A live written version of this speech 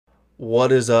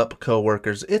What is up,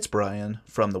 coworkers? It's Brian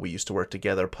from the We Used to Work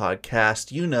Together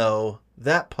podcast. You know,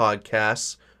 that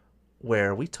podcast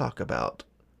where we talk about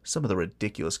some of the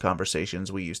ridiculous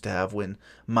conversations we used to have when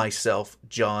myself,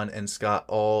 John, and Scott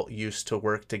all used to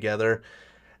work together.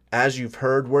 As you've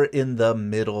heard, we're in the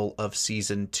middle of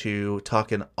season 2,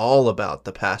 talking all about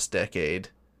the past decade.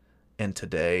 And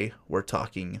today, we're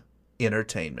talking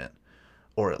entertainment.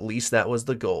 Or at least that was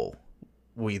the goal.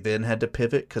 We then had to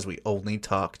pivot because we only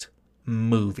talked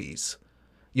movies.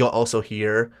 You'll also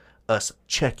hear us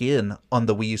check in on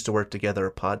the We Used to Work Together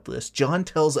pod list. John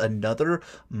tells another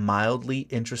mildly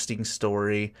interesting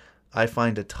story. I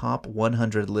find a top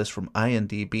 100 list from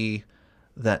IMDb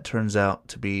that turns out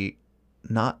to be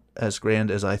not as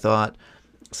grand as I thought.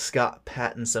 Scott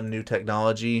patents some new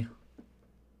technology.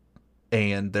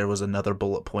 And there was another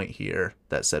bullet point here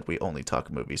that said we only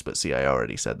talk movies. But see, I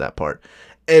already said that part.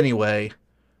 Anyway,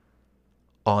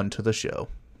 on to the show.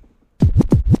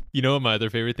 You know what my other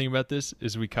favorite thing about this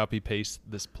is we copy paste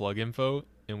this plug info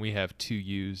and we have 2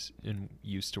 U's and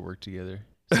used to work together.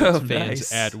 So it's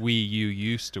fans at we you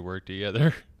used to work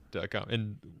together.com.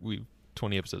 And we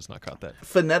 20 episodes not caught that.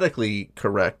 Phonetically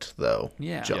correct though,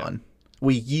 Yeah. John.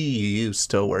 We used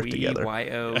to work together.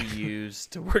 Y-O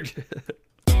used to work together.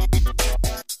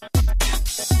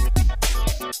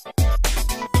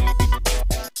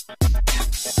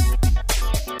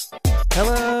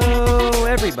 Hello,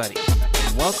 everybody.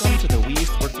 Welcome to the We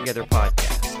Used to Work Together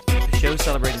podcast, the show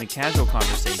celebrating the casual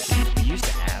conversations we used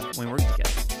to have when we worked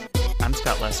together. I'm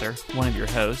Scott Lesser, one of your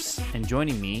hosts, and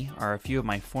joining me are a few of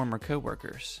my former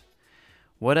co-workers.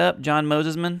 What up, John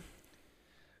Mosesman?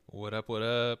 What up, what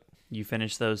up? You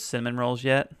finished those cinnamon rolls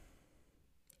yet?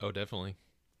 Oh, definitely.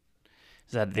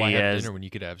 Is that Why have dinner when you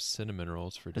could have cinnamon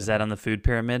rolls for dinner? Is that on the food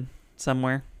pyramid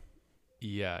somewhere?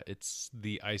 Yeah, it's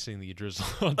the icing that you drizzle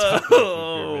on top of the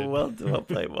pyramid. Well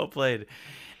played, well played.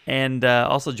 And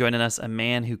also joining us, a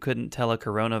man who couldn't tell a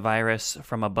coronavirus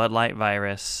from a Bud Light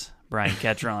virus, Brian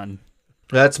Ketron.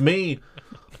 That's me.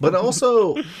 But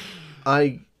also,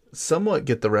 I somewhat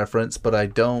get the reference, but I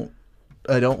don't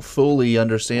fully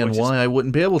understand why I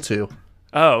wouldn't be able to.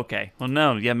 Oh, okay. Well,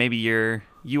 no, yeah, maybe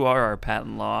you are our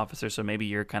patent law officer, so maybe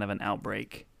you're kind of an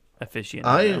outbreak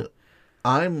aficionado.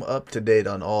 I'm up to date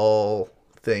on all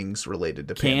things related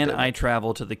to pandemic. Can I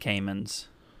travel to the Caymans?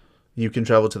 You can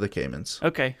travel to the Caymans.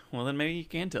 Okay, well then maybe you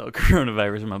can tell a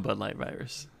coronavirus from a Bud Light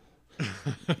virus.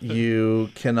 You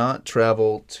cannot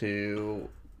travel to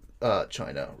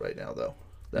China right now, though.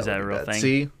 Is that a real bad.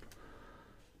 thing?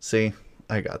 See,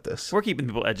 I got this. We're keeping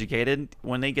people educated.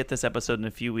 When they get this episode in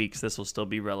a few weeks, this will still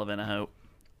be relevant, I hope.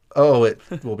 Oh, it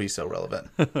will be so relevant.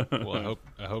 Well,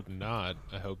 I hope not.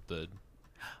 I hope the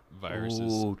virus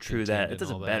is Ooh, true that. contained It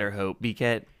doesn't and all better that. hope.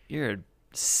 BCAT, you're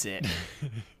sick.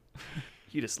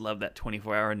 You just love that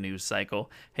 24-hour news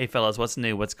cycle. Hey, fellas, what's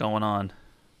new? What's going on?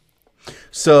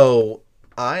 So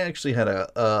I actually had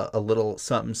a little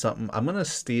something. I'm going to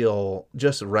steal,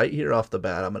 just right here off the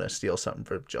bat, I'm going to steal something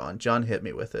from John. John hit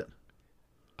me with it.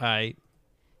 I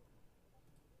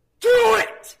Do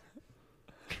it!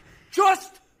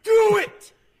 Just do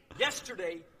it!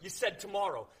 Yesterday, you said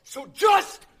tomorrow. So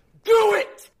just do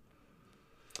it!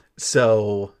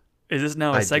 So Is this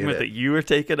now I a did segment it. that you are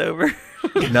taking over?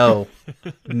 no.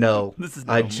 This is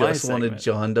I now my just wanted segment.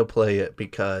 John to play it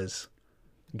because,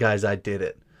 guys, I did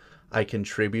it. I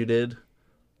contributed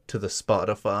to the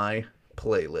Spotify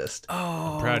playlist.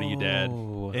 Oh, I'm proud of you, Dad.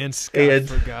 And Scott And-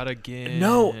 forgot again.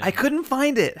 No, I couldn't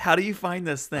find it. How do you find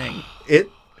this thing?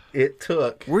 It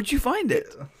took, Where'd you find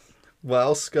it?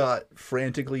 while Scott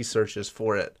frantically searches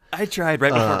for it. I tried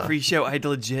right before pre-show. I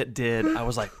legit did. I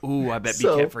was like, ooh, I bet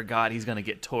So- BCAT forgot. He's going to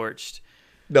get torched.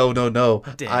 No.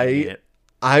 Dang it.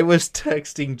 I was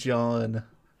texting John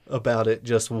about it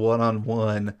just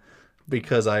one-on-one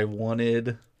because I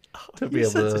wanted to be You're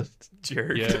able such to. a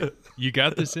jerk. Yeah, you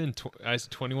got this in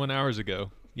 21 hours ago.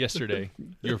 Yesterday.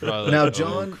 You were probably Now, like,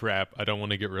 John- oh, crap. I don't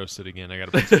want to get roasted again. I got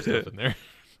to put some stuff in there.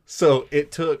 So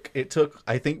it took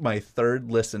I think my third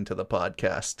listen to the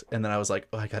podcast, and then I was like,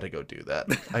 oh, I gotta go do that.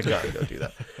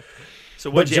 So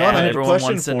what But John, I had a everyone question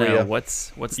wants to for know. you.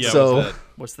 What's Yeah, the So- what's that?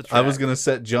 what's the track? I was gonna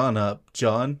set John up.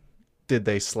 John, did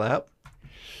they slap?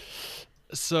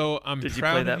 So I'm Did you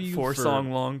proud play of that you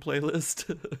 4-song long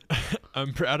playlist?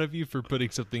 I'm proud of you for putting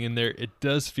something in there. It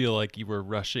does feel like you were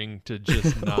rushing to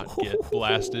just not get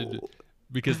blasted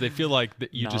because they feel like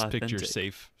that you Not just picked your authentic.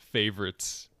 safe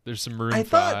favorites. There's some Maroon I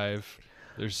thought- 5.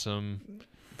 There's some.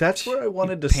 That's where I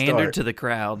wanted to Pandered start. to the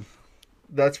crowd.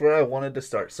 That's where I wanted to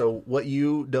start. So what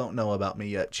you don't know about me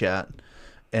yet, chat,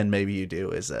 and maybe you do,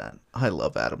 is that I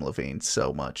love Adam Levine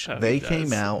so much. Oh, They he came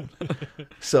does. out.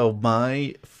 So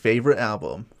my favorite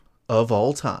album of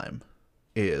all time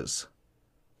is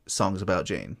Songs About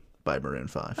Jane by Maroon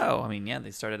 5. Oh, I mean, yeah,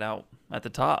 they started out at the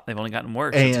top. They've only gotten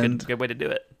worse. So it's a good way to do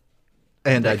it.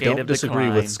 And I Decade don't of disagree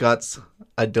decline. with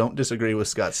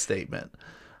Scott's statement,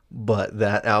 but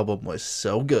that album was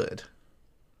so good.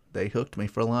 They hooked me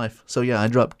for life. So yeah, I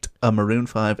dropped a Maroon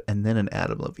 5 and then an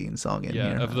Adam Levine song in here.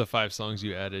 Yeah, of the 5 songs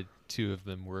you added, 2 of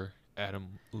them were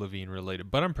Adam Levine related.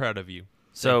 But I'm proud of you.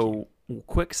 So,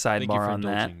 quick Thank you sidebar for on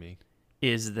that indulging me.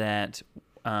 is that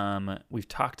we've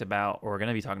talked about, or we're going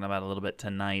to be talking about a little bit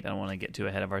tonight. I don't want to get too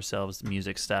ahead of ourselves,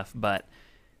 music stuff, but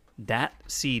that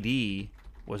CD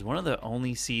was one of the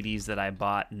only CDs that I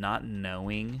bought not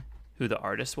knowing who the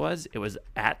artist was. It was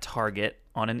at Target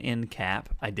on an end cap.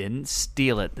 I didn't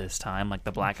steal it this time, like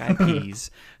the Black Eyed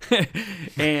Peas.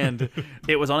 And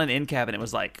it was on an end cap, and it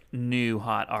was like new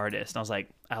hot artist. And I was like,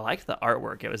 I liked the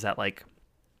artwork. It was that like,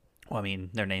 well, I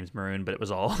mean, their name's Maroon, but it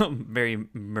was all very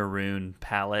maroon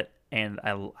palette. And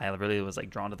I really was like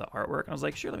drawn to the artwork. And I was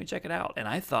like, sure, let me check it out. And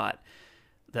I thought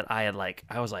that I've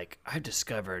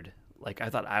discovered, like, I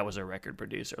thought I was a record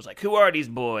producer. I was like, who are these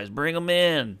boys? Bring them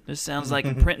in. This sounds like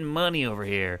printing money over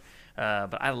here.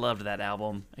 But I loved that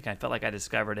album. Like, I felt like I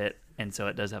discovered it. And so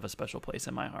it does have a special place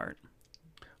in my heart.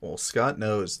 Well, Scott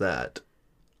knows that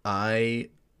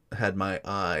I had my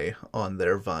eye on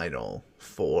their vinyl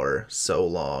for so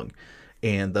long.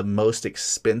 And the most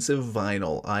expensive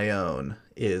vinyl I own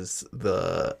is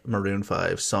the Maroon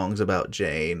 5 Songs About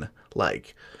Jane,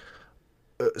 like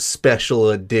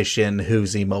special edition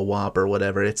Who's Emo Wop or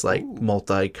whatever. It's like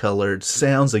multicolored,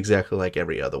 sounds exactly like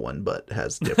every other one, but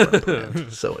has different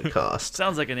print, so it costs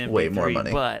Sounds like an MP3, way more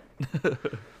money. But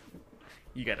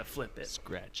you got to flip it.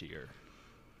 Scratchier.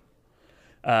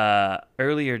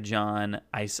 Earlier, John,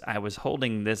 I was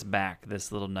holding this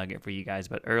little nugget for you guys,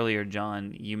 but earlier,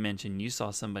 John, you mentioned you saw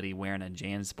somebody wearing a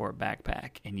JanSport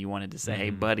backpack, and you wanted to say,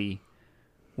 hey, buddy,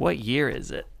 what year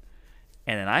is it?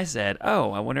 And then I said,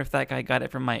 oh, I wonder if that guy got it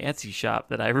from my Etsy shop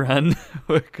that I run,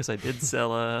 because I did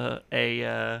sell a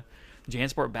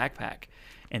JanSport backpack.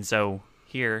 And so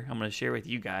here, I'm going to share with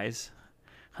you guys.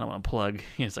 I don't want to plug.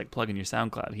 It's like plugging your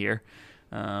SoundCloud here.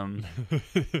 But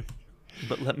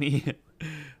let me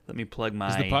plug my...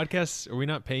 Is the podcast, are we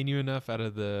not paying you enough out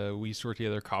of the We Store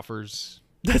Together coffers?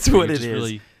 That's Or what you it just is.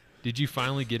 really- did you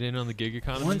finally get in on the gig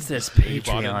economy? Once this Are you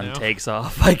bought in Patreon now? takes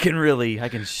off, I can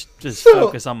just So-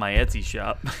 focus on my Etsy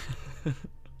shop.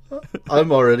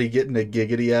 I'm already getting a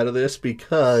giggity out of this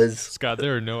because Scott,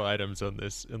 there are no items on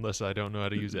this unless I don't know how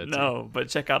to use Etsy. No, but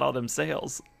check out all them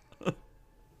sales.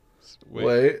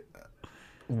 wait,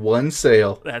 one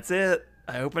sale. That's it.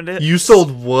 I opened it. You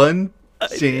sold one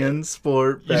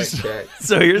JanSport backpack.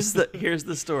 So here's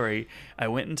the story. I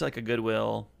went into like a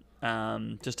Goodwill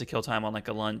just to kill time on like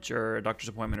a lunch or a doctor's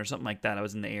appointment or something like that. I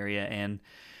was in the area and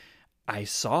I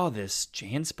saw this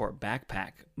JanSport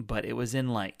backpack, but it was in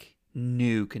like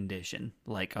new condition.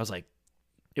 Like I was like,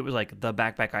 it was like the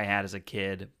backpack I had as a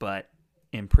kid, but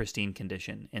in pristine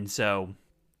condition. And so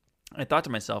I thought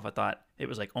to myself, I thought it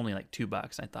was like only like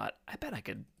 $2. I thought, I bet I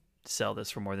could sell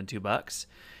this for more than $2.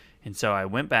 And so I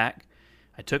went back,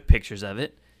 I took pictures of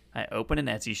it, I opened an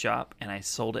Etsy shop, and I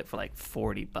sold it for like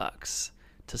 $40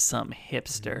 to some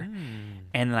hipster.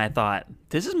 And then I thought,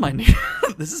 this is my new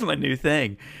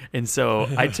thing. And so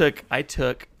I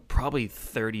took probably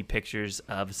 30 pictures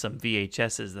of some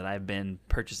VHSs that I've been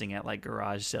purchasing at like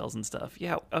garage sales and stuff.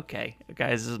 Yeah, okay,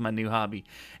 guys, this is my new hobby.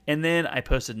 And then I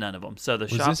posted none of them. So the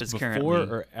Was shop this is before currently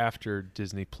or after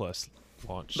Disney Plus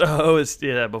launched? Oh, it's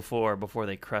before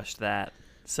they crushed that.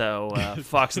 So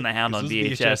Fox and the Hound on 'Cause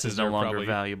those VHS is no are longer probably-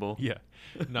 valuable. Yeah,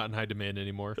 not in high demand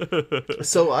anymore.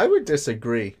 So I would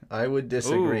disagree. Ooh.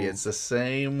 It's the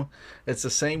same. It's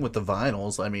the same with the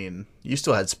vinyls. I mean, you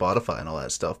still had Spotify and all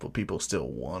that stuff, but people still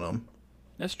want them.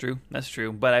 That's true.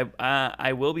 But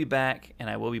I will be back, and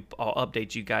I'll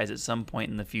update you guys at some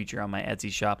point in the future on my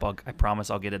Etsy shop. I promise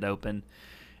I'll get it open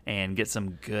and get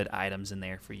some good items in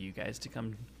there for you guys to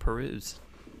come peruse.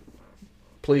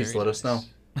 Please Very let us know.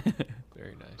 nice.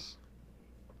 Very nice.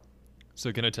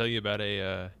 So can I tell you about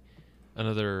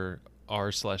another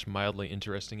r/mildly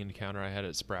interesting encounter I had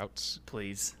at Sprouts,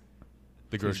 Please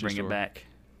the grocery bring store? it back.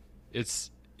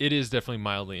 It is definitely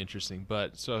mildly interesting.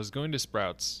 But so I was going to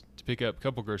Sprouts to pick up a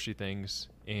couple grocery things,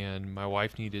 and my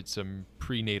wife needed some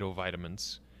prenatal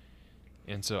vitamins,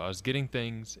 and so I was getting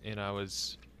things, and I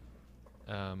was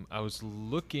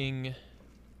looking.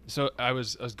 So I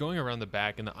was going around the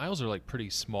back, and the aisles are like pretty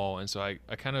small, and so I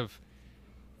kind of.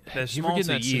 They're You ever small get in to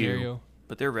that you, scenario?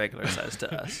 but they're regular size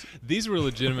to us. These were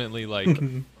legitimately like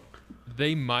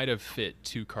they might have fit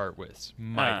 2 cart widths,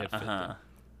 might have fit them.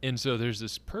 And so there's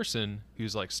this person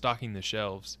who's like stocking the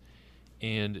shelves,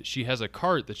 and she has a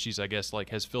cart that she's, I guess, like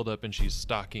has filled up, and she's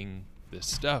stocking this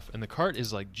stuff, and the cart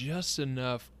is like just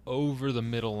enough over the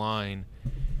middle line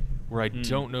where I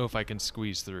don't know if I can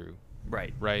squeeze through.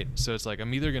 Right. So it's like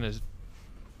I'm either gonna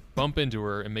bump into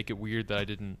her and make it weird that I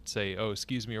didn't say, "Oh,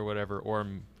 excuse me" or whatever, or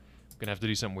I'm gonna have to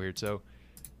do something weird. So,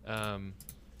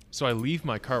 so I leave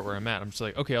my cart where I'm at. I'm just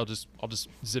like, okay, I'll just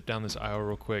zip down this aisle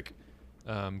real quick,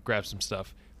 grab some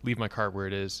stuff, leave my cart where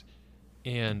it is,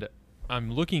 and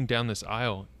I'm looking down this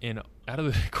aisle, and out of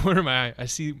the corner of my eye, I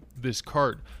see this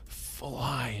cart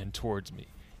flying towards me,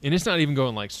 and it's not even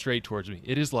going like straight towards me.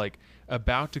 It is like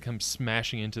about to come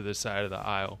smashing into the side of the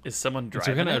aisle. Is someone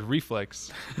driving? So kind of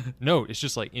reflex. No, it's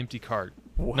just like empty cart.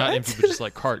 What? Not empty, but just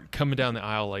like cart coming down the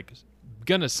aisle, like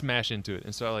gonna smash into it.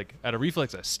 And so I like out of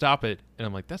reflex, I stop it, and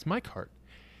I'm like, that's my cart.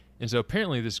 And so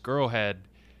apparently this girl had,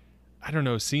 I don't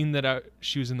know, seen that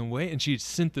she was in the way, and she had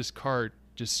sent this cart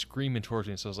just screaming towards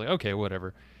me. So I was like, okay,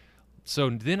 whatever. So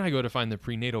then I go to find the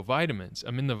prenatal vitamins.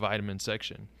 I'm in the vitamin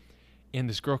section, and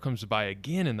this girl comes by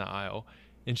again in the aisle,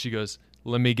 and she goes,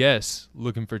 "Let me guess,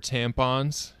 looking for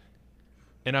tampons?"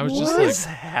 And I was just like, what's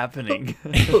happening?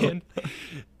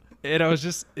 and I was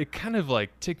just, it kind of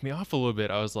like ticked me off a little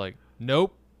bit. I was like,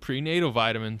 nope, prenatal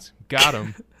vitamins, got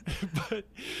them. But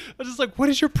I was just like, what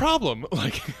is your problem?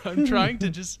 Like, I'm trying to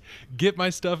just get my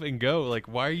stuff and go. Like,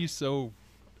 why are you so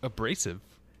abrasive?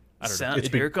 I don't know.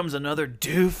 Here comes another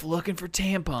doof looking for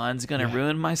tampons, gonna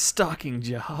ruin my stocking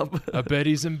job. I bet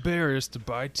he's embarrassed to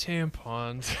buy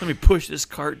tampons. Let me push this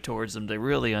cart towards him to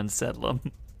really unsettle him.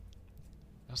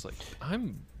 I was like,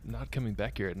 I'm not coming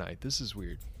back here at night. This is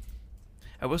weird.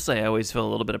 I will say I always feel a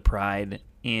little bit of pride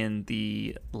in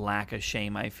the lack of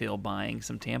shame I feel buying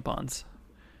some tampons.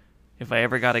 If I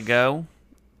ever got to go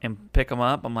and pick them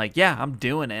up, I'm like, yeah, I'm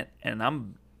doing it, and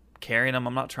I'm carrying them.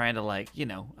 I'm not trying to, like, you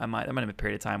know, I might have a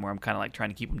period of time where I'm kind of like trying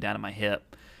to keep them down at my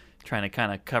hip, trying to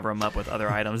kind of cover them up with other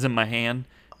items in my hand.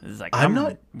 It's like I'm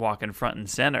not walking front and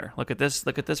center. Look at this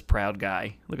proud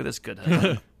guy. Look at this good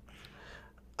husband.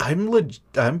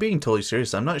 I'm being totally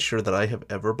serious. I'm not sure that I have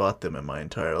ever bought them in my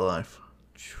entire life.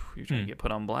 You're trying to get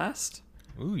put on blast?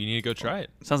 Ooh, you need to go try it.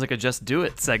 Sounds like a Just Do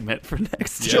It segment for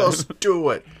next year. Just do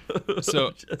it.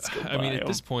 So, I mean, at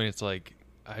this point, it's like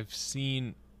I've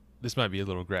seen. This might be a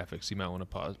little graphic, so you might want to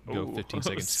pause, go 15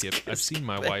 seconds, skip. I've seen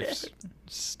my wife's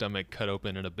stomach cut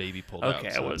open and a baby pulled out. Okay,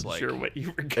 So I wasn't like, sure what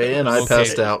you were going And I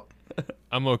passed out.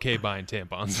 I'm okay buying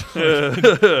tampons.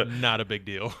 Not a big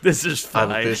deal. This is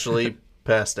fine. I've officially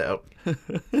passed out.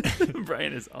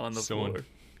 Brian is on the floor.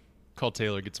 Call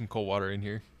Taylor, get some cold water in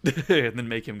here. And then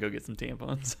make him go get some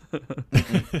tampons.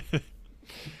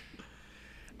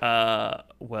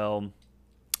 Well,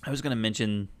 I was going to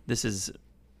mention this is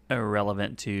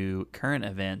irrelevant to current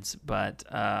events, but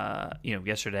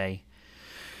yesterday,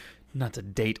 not to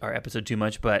date our episode too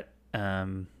much, but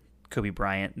Kobe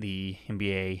Bryant, the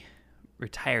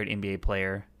retired NBA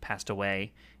player, passed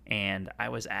away, and I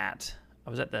was at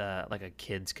the like a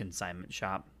kids consignment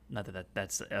shop. Not that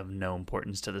that's of no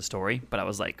importance to the story, but I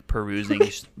was like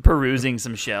perusing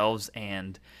some shelves,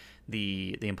 and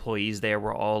the employees there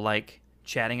were all like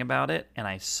chatting about it, and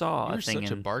I saw You're a thing.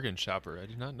 Such a bargain shopper. I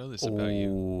did not know this about you.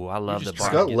 Oh, I love the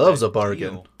bargain. Scott loves a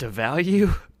bargain. Deal. The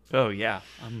value? Oh yeah,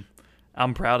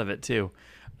 I'm proud of it too.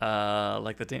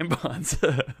 Like the tampons.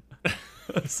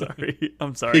 I'm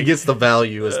sorry. He gets the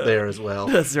value is there as well.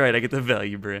 That's right. I get the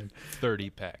value brand.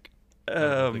 30-pack.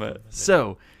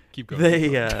 So Keep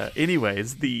going.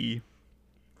 Anyways, the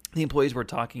employees were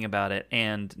talking about it,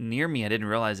 and near me, I didn't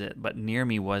realize it, but near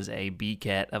me was a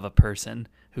BCAT of a person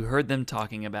who heard them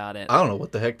talking about it. I don't know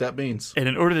what the heck that means. And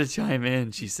in order to chime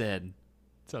in, she said,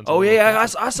 Sounds "Oh yeah,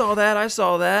 I saw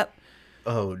that.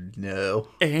 Oh no."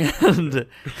 And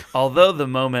although the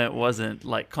moment wasn't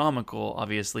like comical,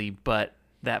 obviously, but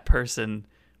that person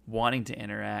wanting to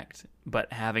interact,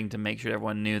 but having to make sure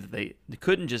everyone knew that they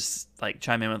couldn't just like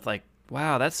chime in with like,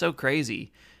 "Wow, that's so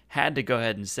crazy," had to go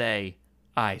ahead and say,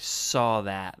 "I saw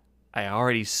that. I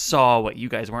already saw what you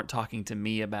guys weren't talking to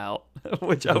me about,"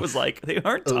 which I was like, they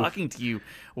aren't talking to you.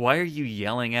 Why are you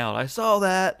yelling out, "I saw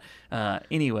that"?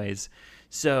 Anyways,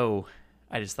 so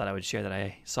I just thought I would share that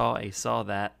I saw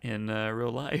that in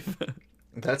real life.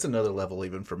 That's another level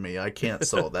even for me. I can't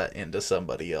saw that into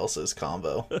somebody else's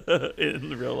convo.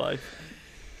 In real life.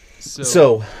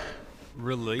 So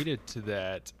related to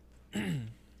that,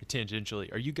 tangentially,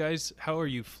 how are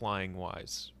you flying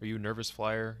wise? Are you a nervous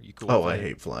flyer? Are you cool? I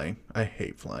hate flying. I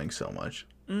hate flying so much.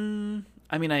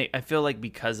 I mean, I feel like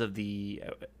because of the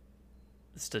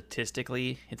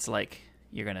statistically, it's like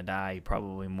you're going to die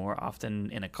probably more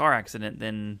often in a car accident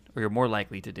or you're more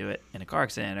likely to do it in a car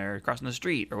accident or crossing the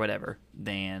street or whatever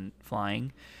than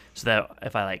flying. So that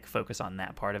if I like focus on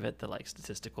that part of it, the like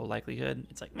statistical likelihood,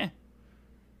 it's like meh.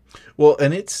 Well,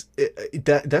 and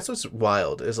that's what's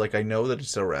wild is like I know that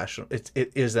it's irrational. It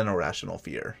is an irrational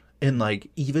fear, and like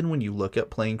even when you look at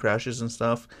plane crashes and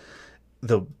stuff,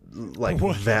 the like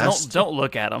vast don't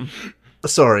look at them.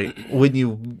 Sorry, when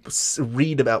you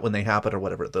read about when they happen or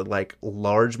whatever, the like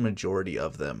large majority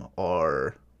of them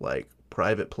are like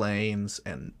private planes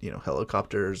and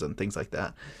helicopters and things like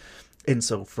that. And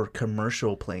so for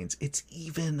commercial planes, it's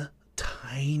even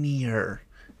tinier.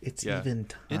 It's even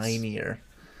tinier.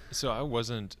 So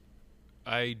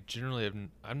I generally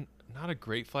I'm not a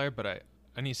great flyer, but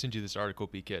I need to send you this article,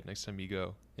 BCAT, next time you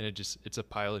go. And it's a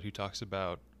pilot who talks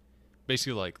about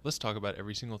basically like, let's talk about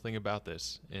every single thing about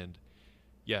this. And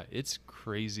yeah, it's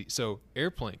crazy. So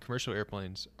commercial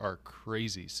airplanes are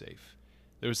crazy safe.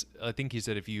 I think he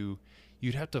said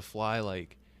you'd have to fly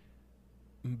like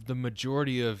the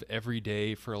majority of every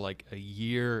day for like a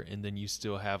year, and then you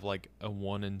still have like a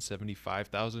 1 in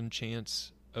 75,000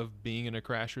 chance of being in a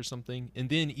crash or something. And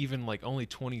then even like only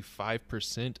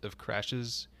 25% of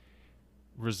crashes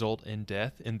result in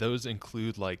death, and those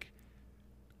include like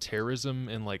terrorism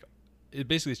and like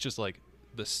it's just like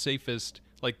the safest.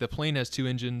 Like the plane has 2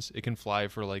 engines, it can fly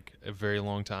for like a very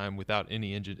long time without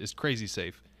any engine. It's crazy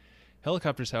safe.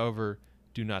 Helicopters, however,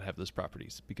 do not have those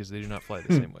properties because they do not fly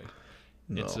the same way.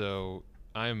 No. And so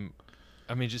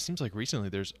it just seems like recently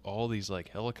there's all these like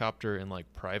helicopter and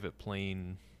like private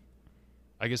plane,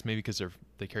 I guess maybe because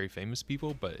they carry famous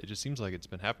people, but it just seems like it's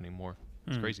been happening more.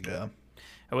 It's crazy. Yeah.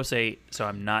 I will say, so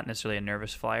I'm not necessarily a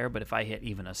nervous flyer, but if I hit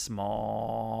even a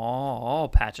small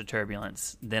patch of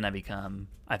turbulence, then I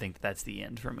think that's the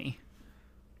end for me.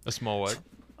 A small what?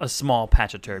 A small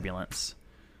patch of turbulence.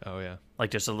 Oh, yeah.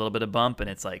 Like just a little bit of bump, and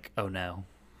it's like, oh no,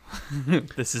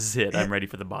 this is it. I'm ready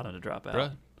for the bottom to drop out.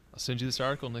 Bruh, I'll send you this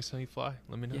article next time you fly.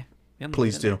 Let me know. Yeah,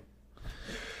 please do.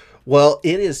 Well,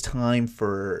 it is time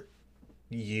for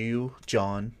you,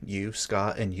 John, you,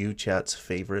 Scott, and you, chat's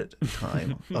favorite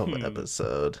time of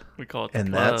episode. We call it the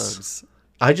plugs.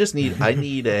 I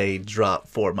need a drop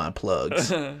for my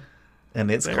plugs. And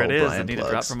it's there called it is. Brian I need Plugs.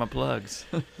 a drop for my plugs.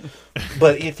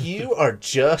 But if you are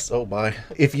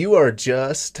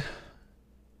just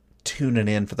tuning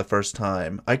in for the first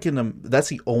time, that's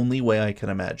the only way I can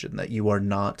imagine that you are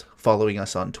not following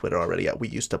us on Twitter already at We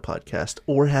Used to Podcast,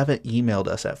 or haven't emailed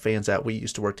us at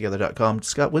fans@weusedtoworktogether.com.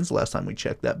 Scott, when's the last time we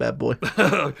checked that bad boy?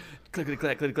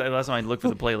 click. Last time I looked for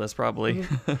the playlist, probably.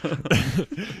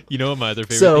 You know what my other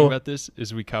favorite thing about this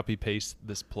is we copy paste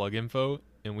this plug info,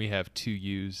 and we have 2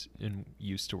 U's and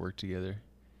used to work together.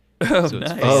 Oh, so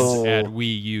nice. It's at we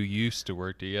used to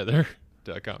work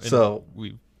together.com. So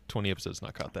 20 episodes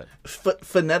not caught that.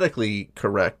 Phonetically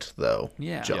correct though.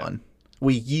 Yeah. John.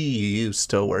 We used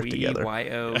to work together.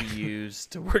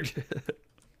 used to work together.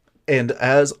 And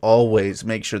as always,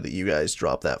 make sure that you guys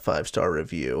drop that 5-star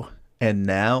review. And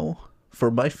now for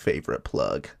my favorite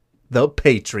plug, the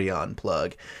Patreon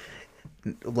plug.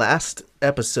 Last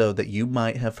episode that you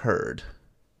might have heard,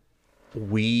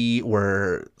 we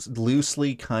were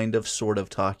loosely kind of sort of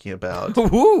talking about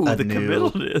a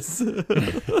new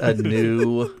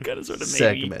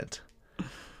segment.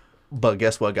 But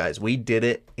guess what, guys? We did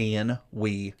it and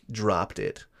we dropped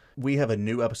it. We have a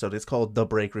new episode. It's called The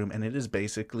Break Room, and it is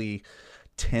basically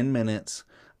 10 minutes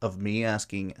of me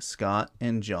asking Scott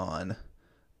and John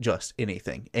just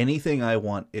anything I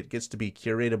want. It gets to be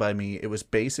curated by me. It was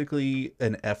basically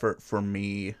an effort for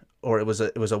me, or it was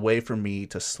a way for me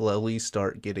to slowly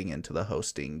start getting into the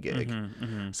hosting gig.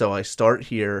 So I start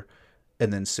here,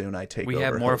 and then soon I take over. We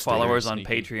have more hosting. followers on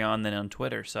Patreon than on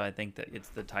Twitter, so I think that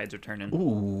the tides are turning.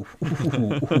 Ooh.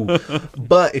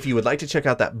 But if you would like to check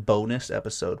out that bonus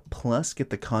episode, plus get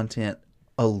the content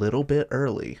a little bit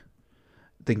early,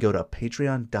 then go to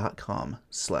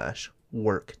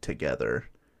patreon.com/worktogether.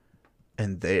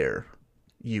 And there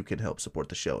you can help support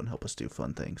the show and help us do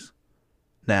fun things.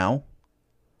 Now,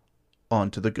 on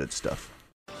to the good stuff.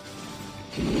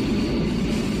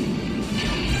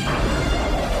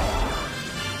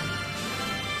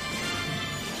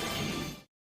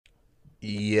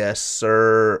 Yes,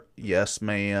 sir. Yes,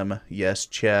 ma'am. Yes,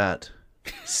 chat.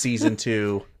 Season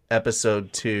 2,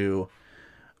 episode 2.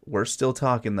 We're still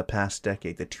talking the past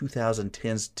decade, the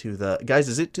 2010s to the...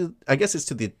 Guys, I guess it's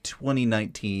to the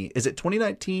 2019... Is it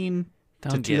 2019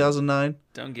 to 2009?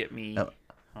 Don't get me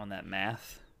on that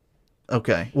math.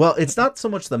 Okay. Well, it's not so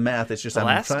much the math. It's just The I'm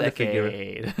last trying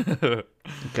decade. to figure.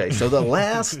 Okay, so the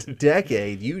last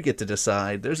decade, you get to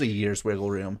decide. There's a year's wiggle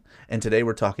room, and today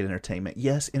we're talking entertainment.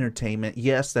 Yes, entertainment.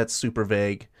 Yes, that's super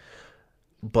vague,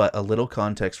 but a little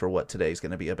context for what today's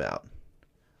going to be about.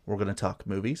 We're going to talk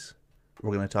movies,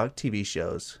 we're going to talk TV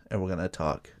shows, and we're going to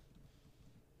talk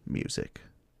music.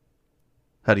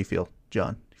 How do you feel,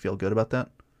 John? You feel good about that?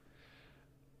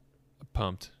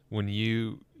 Pumped. When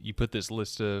you put this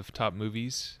list of top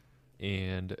movies,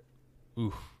 and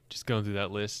just going through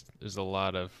that list, there's a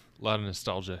lot of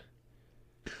nostalgia.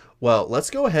 Well,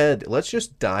 let's go ahead. Let's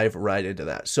just dive right into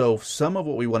that. So some of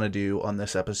what we want to do on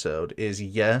this episode is,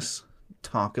 yes,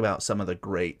 talk about some of the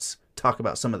greats, talk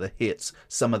about some of the hits,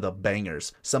 some of the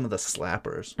bangers, some of the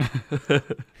slappers.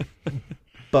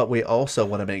 But we also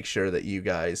want to make sure that you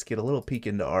guys get a little peek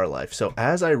into our life. So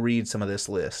as I read some of this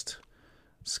list,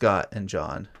 Scott and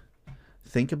John,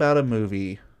 think about a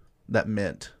movie that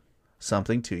meant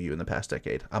something to you in the past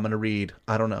decade. I'm going to read,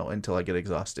 I don't know, until I get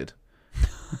exhausted.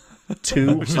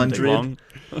 200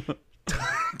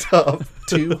 top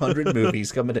 200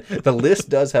 movies coming in. The list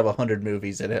does have 100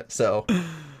 movies in it. So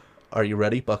are you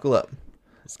ready? Buckle up.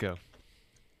 Let's go.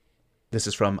 This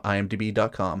is from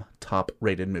imdb.com, top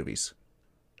rated movies.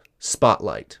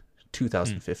 Spotlight,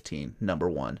 2015, number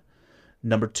 1.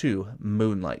 Number 2,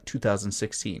 Moonlight,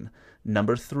 2016.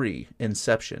 Number 3,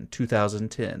 Inception,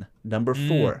 2010. Number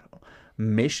 4,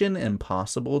 Mission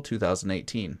Impossible,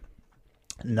 2018.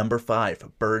 Number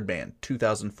 5, Birdman,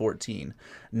 2014.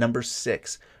 Number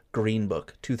 6, Green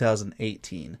Book,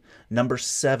 2018. Number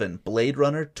 7, Blade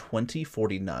Runner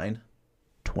 2049,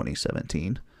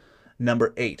 2017.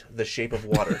 Number 8, The Shape of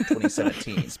Water,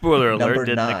 2017. Spoiler alert, Number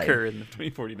didn't 9, occur in the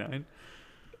 2049.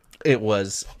 It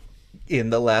was in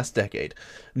the last decade.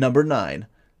 Number 9,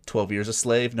 12 Years a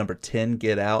Slave. Number 10,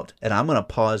 Get Out. And I'm going to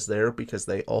pause there because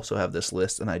they also have this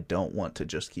list, and I don't want to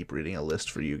just keep reading a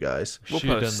list for you guys. Should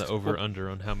have done the over-under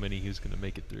on how many he was going to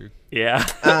make it through. Yeah.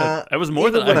 That was more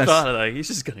than even I when thought. Like, he's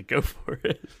just going to go for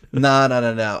it.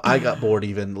 No. I got bored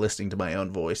even listening to my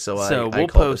own voice, so we'll I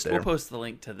called it there. we'll post the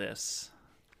link to this.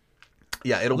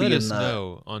 Yeah, it'll Let be us in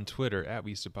know on Twitter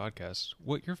 @We Used to Podcast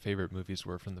what your favorite movies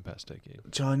were from the past decade.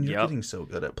 John, you're Yep. getting so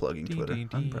good at plugging Twitter.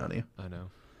 I'm proud of you. I know.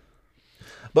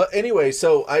 But anyway,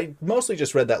 so I mostly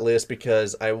just read that list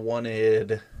because I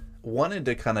wanted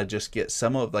to kind of just get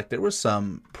some of, like, there was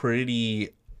some pretty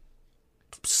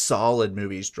solid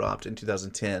movies dropped in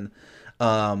 2010.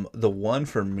 The one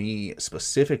for me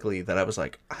specifically that I was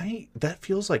like, that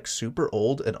feels like super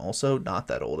old and also not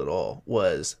that old at all,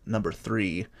 was number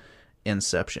 3,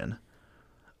 Inception.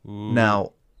 Ooh.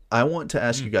 Now, I want to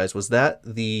ask you guys, was that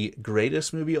the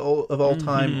greatest movie of all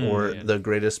time or the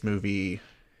greatest movie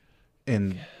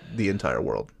in the entire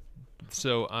world?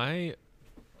 So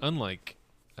unlike,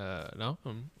 no,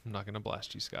 I'm not going to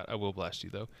blast you, Scott. I will blast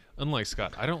you, though. Unlike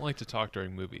Scott, I don't like to talk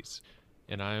during movies.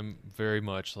 And I'm very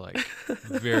much, like,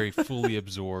 very fully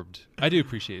absorbed. I do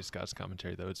appreciate Scott's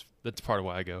commentary, though. That's part of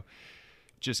why I go.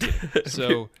 Just kidding.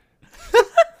 So,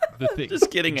 the thing, Just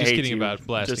kidding, I hate kidding you. about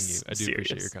blasting Just you. I do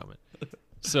serious. appreciate your comment.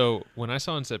 So, when I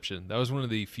saw Inception, that was one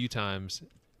of the few times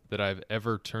that I've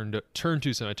ever turned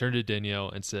to something. I turned to Danielle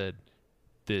and said,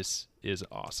 "This is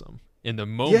awesome." And the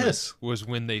moment was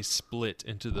when they split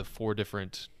into the 4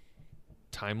 different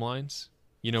timelines.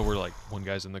 You know, where, like, one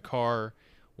guy's in the car,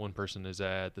 one person is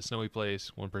at the snowy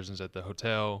place, one person's at the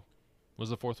hotel. What was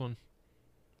the 4th one?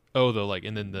 Oh,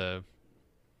 and then the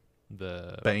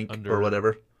Bank or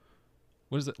whatever.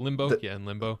 What is it? Limbo? Yeah, in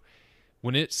Limbo.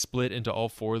 When it split into all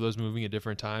 4 of those moving at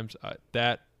different times,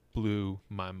 that blew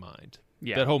my mind.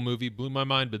 Yeah. That whole movie blew my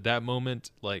mind, but that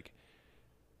moment, like,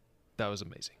 that was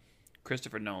amazing.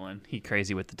 Christopher Nolan, he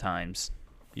crazy with the times,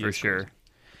 He for is sure. crazy.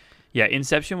 Yeah,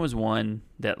 Inception was one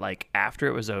that, like, after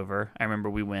it was over, I remember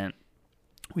we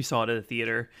saw it at the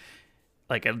theater,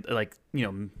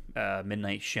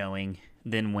 midnight showing,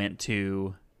 then went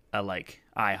to a, like,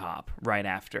 IHOP right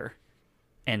after,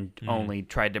 and only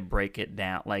tried to break it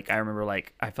down. Like, I remember,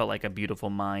 like, I felt like a beautiful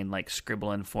mind, like,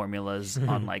 scribbling formulas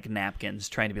on, like, napkins,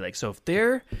 trying to be like, so if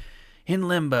they're in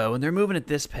limbo and they're moving at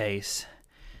this pace,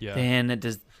 then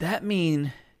does that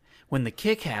mean when the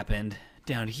kick happened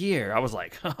down here? I was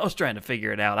like, I was trying to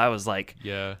figure it out. I was like,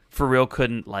 for real,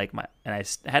 couldn't, like,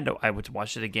 I would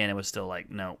watch it again. It was still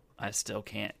like, no, I still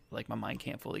can't, like, my mind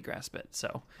can't fully grasp it.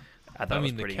 So I thought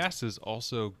the cast is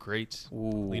also great.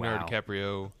 Ooh, Leonardo wow.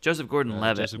 DiCaprio, Joseph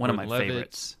Gordon-Levitt, one of my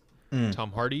favorites.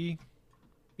 Tom Hardy.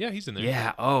 Yeah, he's in there.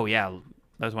 Yeah. Oh, yeah.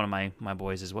 That was one of my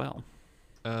boys as well.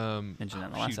 Mentioned that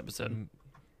in the last shoot, episode.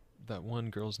 That one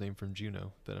girl's name from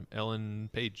Juno. Ellen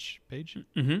Page.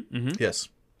 Mm-hmm. Yes.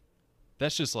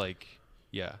 That's just like,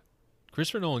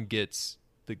 Christopher Nolan gets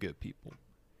the good people.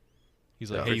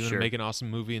 He's like, hey, you want to make an awesome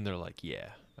movie? And they're like, yeah,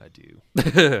 I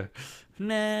do.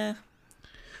 Nah.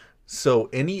 So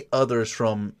any others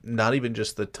from not even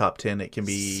just the top 10, it can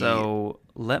be... So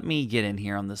let me get in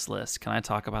here on this list. Can I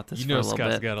talk about this for a little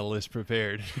Scott's bit? got a list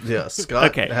prepared. Yeah,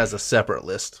 Scott Okay. has a separate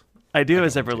list. I do have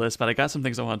a separate list, but I got some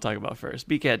things I want to talk about first.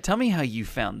 BCAT, tell me how you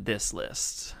found this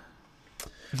list.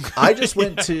 I just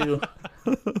went to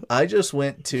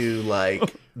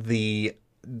like the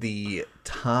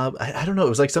top. I don't know. It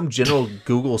was like some general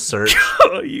Google search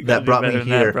You that brought me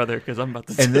here, brother, because I'm about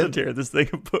to tear this thing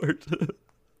apart.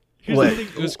 Here's What? the thing.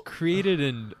 It was created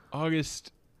in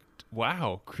August.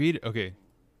 Wow. Created. Okay.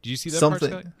 Did you see that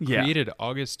Something- part, Scott? Yeah. Created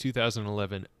August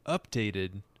 2011.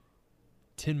 Updated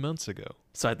 10 months ago.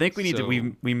 So I think we need So-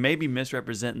 to we may be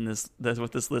misrepresenting this. That's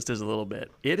what this list is a little bit.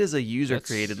 It is a user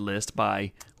created list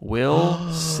by Will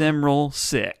Simrel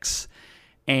 6.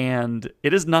 And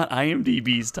it is not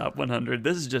IMDb's top 100.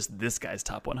 This is just this guy's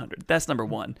top 100. That's number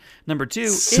 1. Number 2,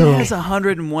 So- it has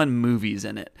 101 movies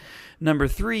in it. Number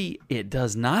 3, it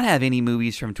does not have any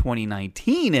movies from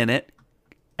 2019 in it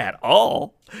at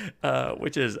all,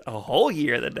 which is a whole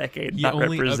year of the decade You not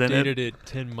only represented. updated it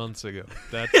 10 months ago.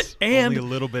 That's And only a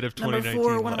little bit of Number 2019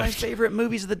 4, one of my left. favorite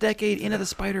movies of the decade, Into the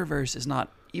Spider-Verse, is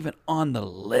not even on the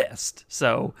list.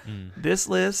 So this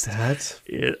list That's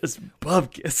is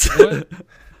bupkis. What?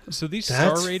 So these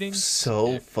that's star ratings,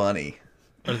 so funny.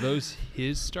 are those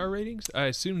his star ratings? I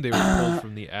assume they were pulled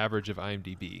from the average of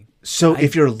IMDb. So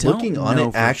if you're don't looking on know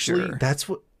it, for actually, sure. that's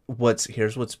what's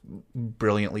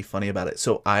brilliantly funny about it.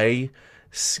 So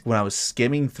when I was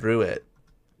skimming through it,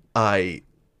 I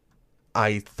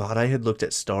thought I had looked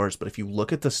at stars, but if you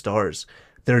look at the stars,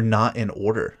 they're not in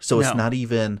order. So it's No. not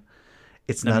even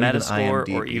it's The not even Metascore IMDb's.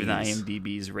 or even the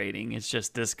IMDb's rating. It's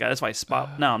just this guy. That's why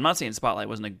No, I'm not saying Spotlight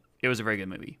wasn't it was a very good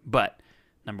movie. But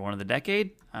number 1 of the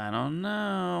decade? I don't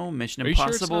know. Mission Are you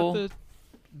Impossible. sure it's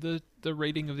not the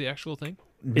rating of the actual thing?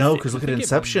 No, It's- because look I at think it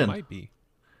Inception. might be.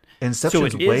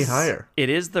 Inception's it way is- higher. It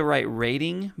is the right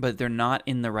rating, but they're not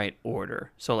in the right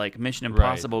order. So like Mission Right.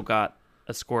 Impossible got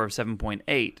a score of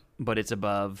 7.8, but it's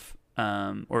above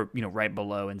right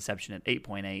below Inception at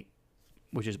 8.8,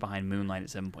 which is behind Moonlight at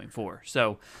 7.4.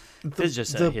 So this is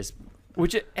just his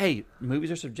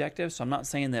movies are subjective, so I'm not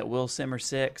saying that Will Simmer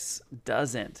 6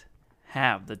 doesn't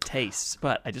have the tastes,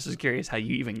 but I just was curious how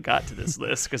you even got to this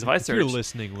list, because if I If you're search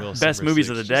listening, Will best Simmer movies 6,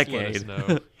 of the just let us decade,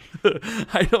 know.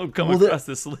 I don't come Well, across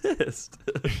this list.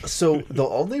 So the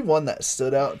only one that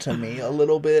stood out to me a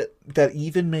little bit that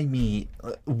even made me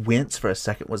wince for a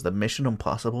second was the Mission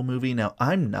Impossible movie. Now,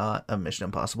 I'm not a Mission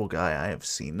Impossible guy. I have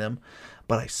seen them,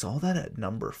 but I saw that at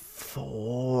number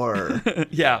 4.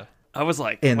 Yeah. I was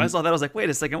like, And- when I saw that, I was like, wait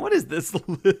a second, what is this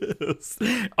list?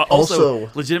 Also-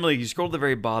 legitimately, you scroll to the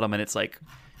very bottom and it's like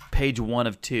page 1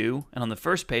 of 2. And on the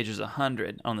first page, there's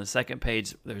 100. On the second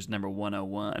page, there's number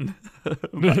 101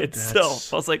 by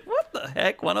itself. I was like, what the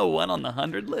heck? 101 on the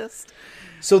 100 list?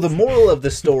 So the moral of the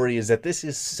story is that this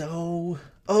is so...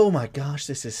 Oh my gosh,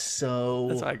 this is so...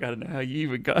 That's why I got to know how you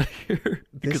even got here.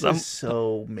 This Because is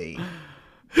so me.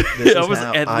 This I is was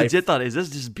how I I legit thought, is this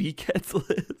just BCAT's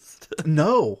list?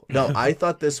 No, I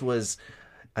thought this was...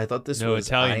 No,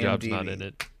 Italian Job's not IMDb. in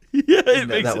it. Yeah, it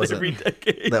No, makes that it wasn't- every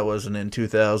decade. That wasn't in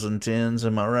 2010s,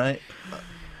 am I right?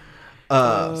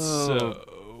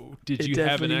 So, did it you have an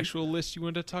definitely- actual list you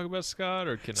wanted to talk about, Scott,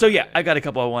 or can So I? yeah, I got a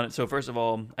couple I wanted. So first of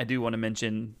all, I do want to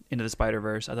mention Into the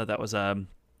Spider-Verse. I thought that was I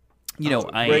saw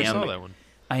that one.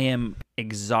 I am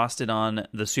exhausted on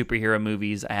the superhero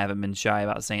movies. I haven't been shy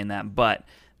about saying that, but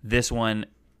this one,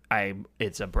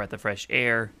 it's a breath of fresh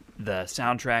air. The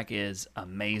soundtrack is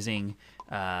amazing.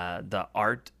 The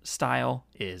art style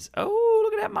is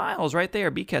look at that Miles right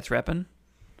there. BCAT's repping.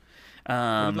 What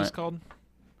are those called?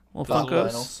 Well, Funko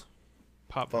Funkos. vinyls.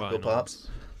 Pop Funko vinyls. Pops.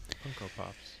 Funko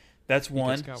Pops. That's You guys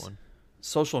one. got one.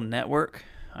 Social Network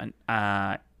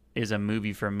is a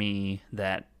movie for me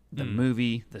that the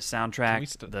movie, the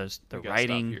soundtrack, the We gotta stop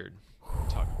writing. here and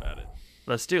talk about it.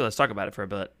 Let's talk about it for a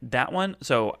bit. That one.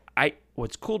 So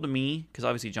what's cool to me, because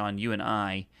obviously John, you and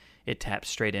I, it taps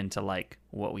straight into like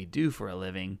what we do for a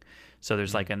living. So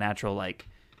there's like a natural like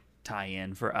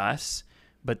tie-in for us.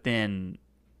 But then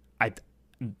I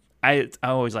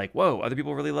always like, whoa, other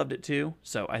people really loved it too.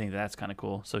 So I think that's kind of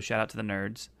cool. So shout out to the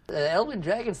nerds. Elven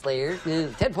Dragon Slayer,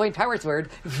 10-point power sword.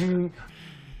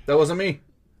 That wasn't me.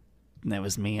 And that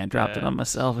was me. I dropped it Yeah. on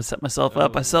myself. I set myself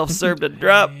up. I self-served a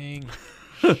drop. Dang.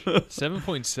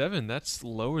 7.7. That's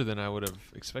lower than I would have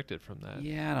expected from that.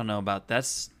 Yeah, I don't know about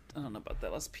that.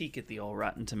 Let's peek at the old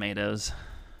Rotten Tomatoes.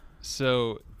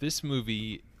 So this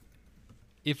movie,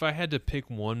 if I had to pick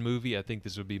one movie, I think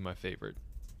this would be my favorite.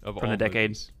 of From all the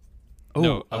decade? movies. Oh,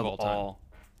 No, of all time.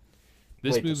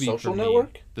 This Wait, The movie Social for me,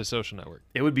 Network? The Social Network.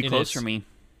 It would be And close it's- for me.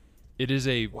 It is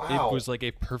a. Wow. It was like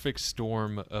a perfect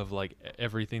storm of like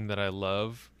everything that I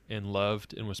love and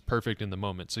loved and was perfect in the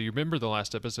moment. So you remember the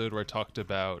last episode where I talked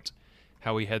about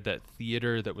how we had that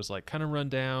theater that was like kind of run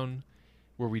down,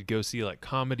 where we'd go see like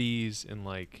comedies and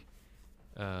like,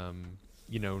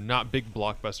 not big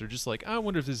blockbuster, just like I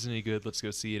wonder if this is any good. Let's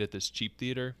go see it at this cheap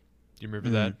theater. Do you remember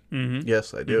that? Mm-hmm.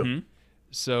 Yes, I do. Mm-hmm.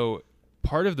 So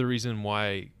part of the reason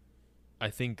why I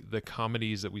think the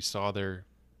comedies that we saw there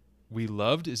we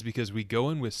loved is because we go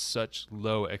in with such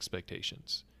low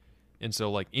expectations. And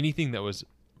so like anything that was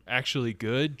actually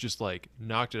good just like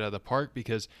knocked it out of the park,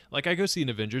 because like I go see an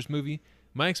Avengers movie,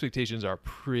 my expectations are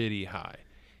pretty high.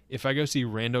 If I go see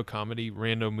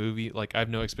rando movie, like I have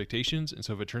no expectations, and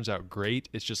so if it turns out great,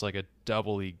 it's just like a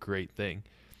doubly great thing.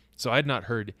 So I had not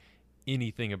heard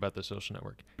anything about The Social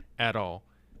Network at all.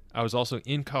 I was also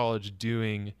in college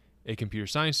doing a computer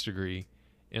science degree,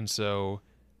 and so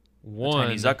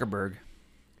Tiny Zuckerberg.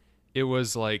 it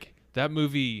was like that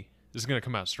movie, this is going to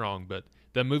come out strong, but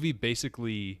that movie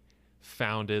basically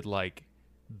founded like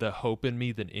the hope in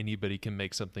me that anybody can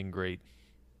make something great.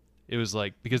 It was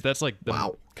like, because that's like the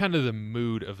Wow. kind of the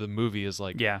mood of the movie is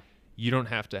like, Yeah. you don't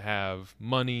have to have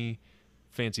money,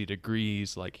 fancy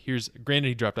degrees. Like granted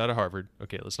he dropped out of Harvard.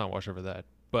 Okay, let's not wash over that.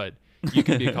 But you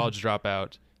can be a college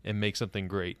dropout and make something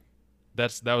great.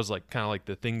 That was like kind of like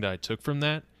the thing that I took from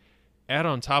that. Add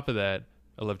on top of that,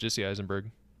 I love Jesse Eisenberg.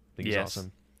 I think he's Yes.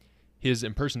 awesome. His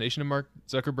impersonation of Mark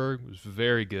Zuckerberg was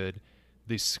very good.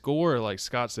 The score, like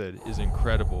Scott said, is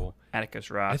incredible. Atticus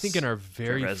Ross. I think in our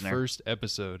very Trent Reznor. first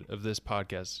episode of this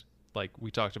podcast, like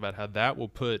we talked about how that will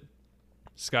put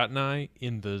Scott and I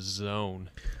in the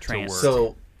zone to Trance. work.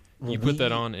 So you put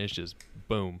that on and it's just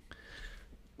boom.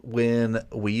 when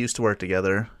we used to work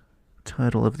together,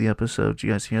 title of the episode, did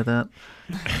you guys hear that?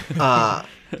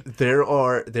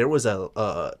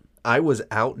 I was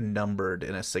outnumbered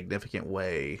in a significant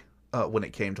way when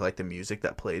it came to like the music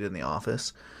that played in the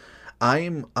office.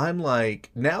 I'm like,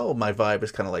 now my vibe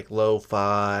is kind of like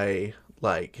lo-fi,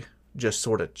 like just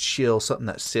sort of chill, something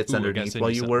that sits Ooh, I gotta underneath send while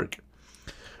you you something. work.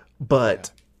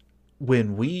 But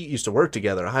when we used to work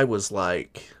together, I was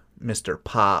like Mr.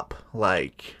 Pop,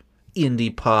 like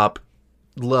indie pop,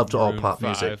 loved all Maroon pop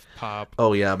 5, music. Pop.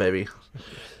 Oh yeah, baby.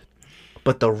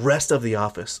 But the rest of the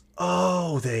office,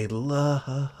 they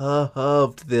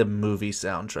loved the movie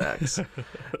soundtracks.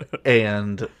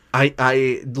 And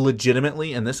I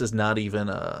legitimately, and this is not even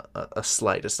a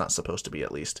slight, it's not supposed to be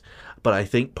at least, but I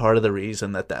think part of the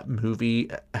reason that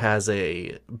movie has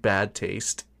a bad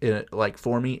taste in it, like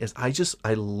for me, is I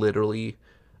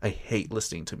hate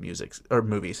listening to music or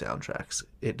movie soundtracks.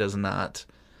 It does not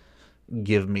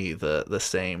give me the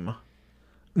same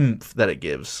oomph that it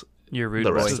gives You're a rude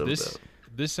the boy. rest So of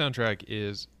this soundtrack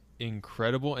is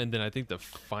incredible, and then I think the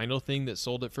final thing that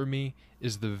sold it for me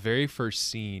is the very first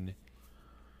scene.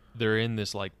 They're in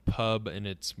this like pub, and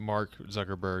it's Mark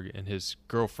Zuckerberg and his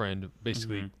girlfriend.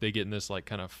 Basically, they get in this like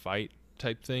kind of fight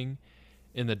type thing,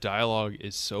 and the dialogue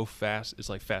is so fast. It's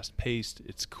like fast paced.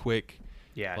 It's quick.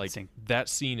 Yeah, like it's that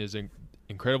scene is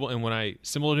incredible. And when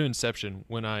similar to Inception,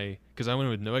 because I went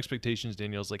with no expectations,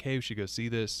 Danielle's like, "Hey, we should go see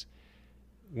this."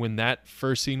 When that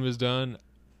first scene was done,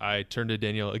 I turned to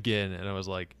Danielle again, and I was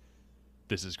like,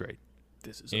 "This is great."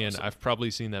 This is And awesome. I've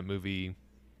probably seen that movie,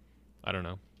 I don't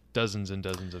know, dozens and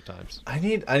dozens of times. I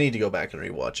need to go back and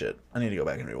rewatch it.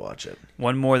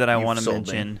 One more that I You've want to sold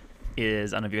me. mention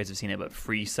is, I don't know if you guys have seen it, but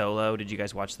Free Solo. Did you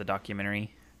guys watch the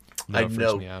documentary? No, I it freaks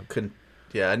know, me out.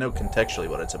 I know contextually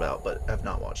what it's about, but I've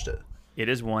not watched it. It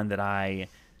is one that I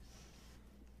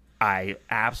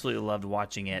absolutely loved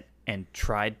watching it and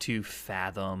tried to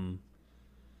fathom.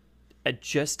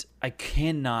 I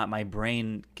cannot, my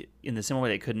brain, in the similar way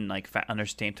that it couldn't like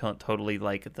understand totally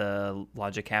like the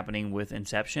logic happening with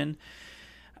Inception,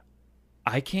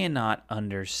 I cannot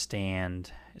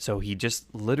understand. So he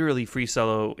just literally, Free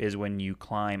Solo is when you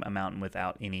climb a mountain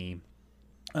without any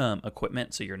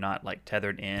equipment, so you're not like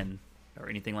tethered in or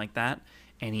anything like that,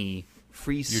 and he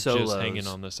free You're solos just hanging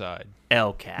on the side.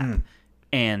 El Cap,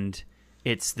 and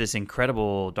it's this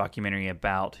incredible documentary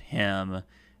about him.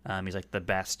 He's like the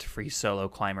best free solo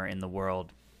climber in the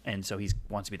world, and so he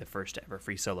wants to be the first to ever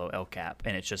free solo El Cap,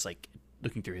 and it's just like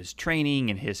looking through his training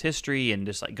and his history and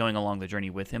just like going along the journey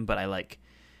with him. But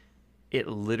it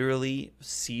literally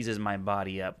seizes my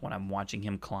body up when I'm watching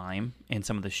him climb in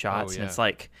some of the shots, and yeah. it's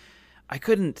like I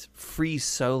couldn't free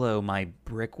solo my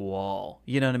brick wall.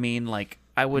 You know what I mean? Like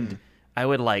I would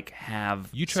like have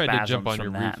You tried to jump spasms on from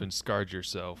your that. roof and scarred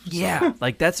yourself. So Yeah,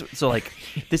 like that's so like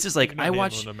this is like you're not I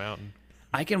watched handling a mountain.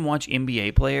 I can watch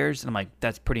NBA players, and I'm like,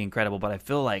 that's pretty incredible, but I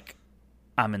feel like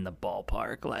I'm in the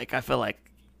ballpark. Like, I feel like,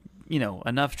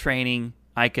 enough training,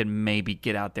 I could maybe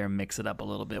get out there and mix it up a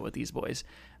little bit with these boys.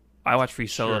 I watch Free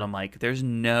Solo, and I'm like, there is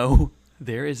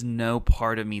no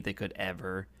part of me that could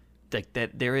ever,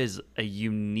 that there is a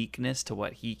uniqueness to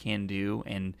what he can do,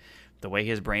 and the way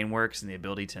his brain works and the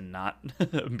ability to not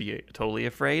be totally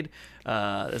afraid.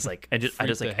 It's like, I just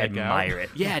like admire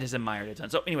it. Yeah, I just admire it a ton.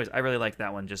 So anyways, I really like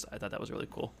that one. I thought that was really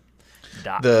cool.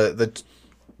 Doc.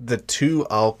 The two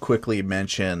I'll quickly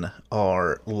mention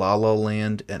are La La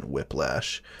Land and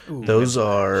Whiplash. Ooh, those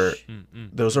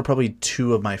Whiplash. are probably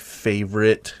two of my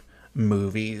favorite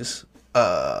movies.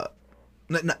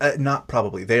 Not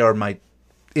probably. They are my,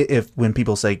 if when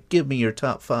people say give me your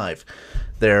top 5,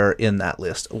 they're in that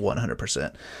list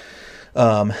 100%.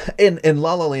 And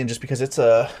La La Land, just because it's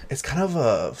kind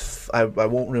of I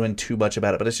won't ruin too much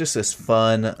about it, but it's just this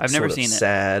fun, I've never seen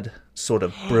sad, sort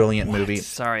of brilliant movie.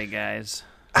 Sorry, guys.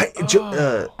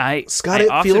 Scott, it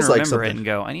often feels like remember something. it and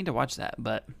go, I need to watch that,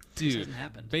 but it Dude, doesn't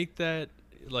happen. make that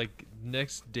like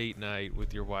next date night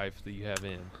with your wife that you have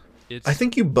in. I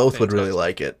think you both would really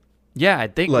fantastic. like it. Yeah, I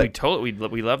think Like-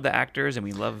 we love the actors and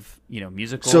we love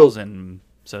musicals, and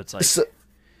so it's like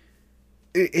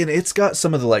And it's got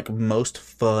some of the like most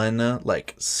fun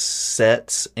like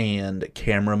sets and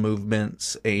camera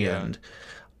movements, and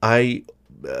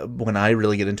when I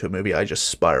really get into a movie, I just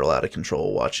spiral out of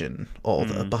control watching all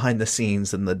the behind the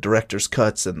scenes and the director's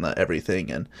cuts and the everything,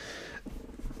 and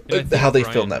I think how they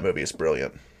Brian- filmed that movie is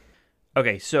brilliant.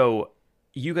 Okay, so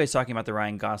you guys talking about the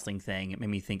Ryan Gosling thing, it made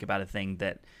me think about a thing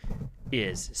that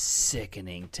is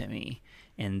sickening to me,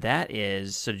 and that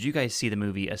is, so did you guys see the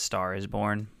movie A Star Is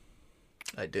Born?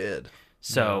 I did.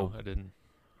 So No, I didn't.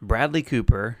 Bradley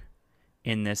Cooper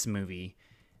in this movie,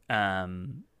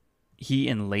 he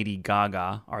and Lady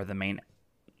Gaga are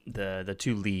the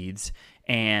two leads,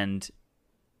 and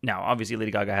now obviously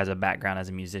Lady Gaga has a background as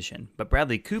a musician, but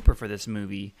Bradley Cooper for this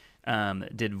movie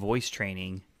did voice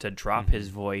training to drop his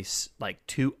voice like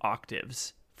 2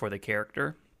 octaves for the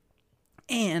character,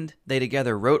 and they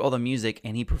together wrote all the music,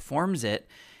 and he performs it,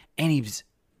 and he's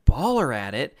baller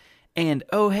at it. And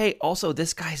oh hey, also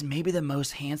this guy's maybe the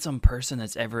most handsome person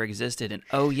that's ever existed. And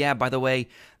oh yeah, by the way,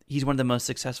 he's one of the most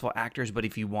successful actors, but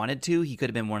if he wanted to, he could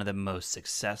have been one of the most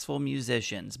successful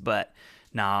musicians. But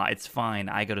nah, it's fine.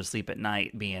 I go to sleep at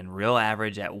night being real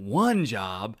average at one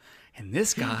job, and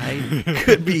this guy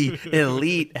could be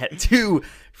elite at 2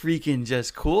 freaking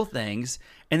just cool things.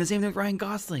 And the same thing with Ryan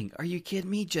Gosling. Are you kidding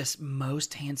me? Just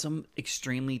most handsome,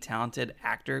 extremely talented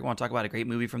actor. Want to talk about a great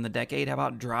movie from the decade? How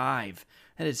about Drive?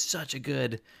 That is such a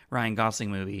good Ryan Gosling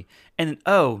movie. And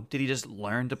oh, did he just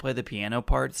learn to play the piano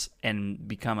parts and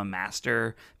become a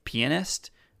master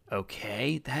pianist?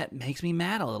 Okay, that makes me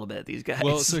mad a little bit, these guys.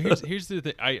 Well, so here's the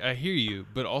thing. I hear you,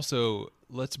 but also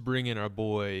let's bring in our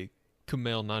boy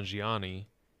Kumail Nanjiani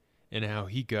and how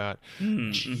he got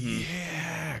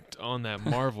jacked on that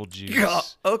Marvel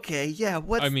juice. Okay, yeah.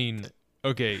 What? I mean,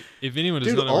 okay, if anyone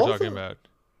doesn't Dude, know what all we're talking the- about,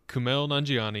 Kumail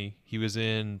Nanjiani,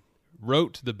 he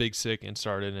wrote The Big Sick and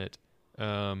starred in it.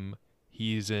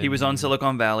 He was on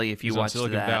Silicon Valley. If you He was on watched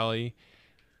Silicon that, Valley.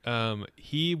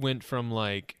 He went from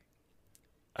like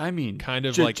I mean, kind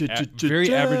of like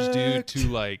very average dude to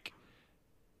like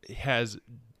has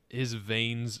his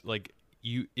veins like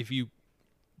if you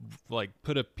like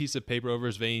put a piece of paper over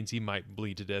his veins, he might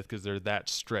bleed to death because they're that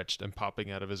stretched and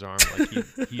popping out of his arm. Like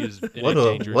he is in What a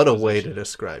a dangerous what a way position. to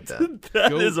describe that.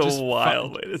 That Go is just a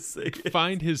wild way to say it.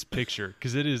 Find his picture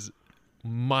because it is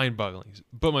mind-boggling.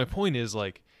 But my point is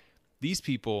like these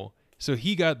people. So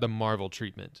he got the Marvel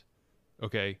treatment.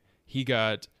 Okay, he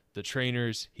got the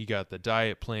trainers. He got the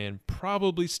diet plan.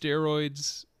 Probably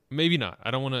steroids. Maybe not.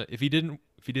 I don't want to. If he did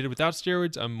it without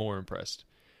steroids, I'm more impressed.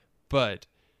 But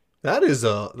That is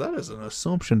an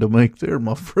assumption to make there,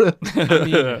 my friend. I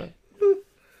mean,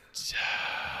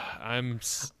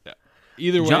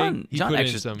 either way.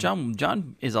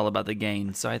 John is all about the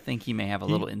gain, so I think he may have a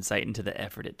little insight into the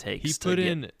effort it takes. He put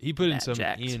in that some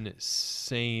jacked.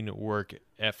 insane work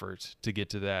effort to get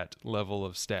to that level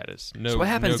of status. No, So what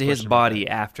happens no to his question about body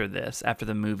that. after this, after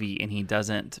the movie, and he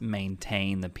doesn't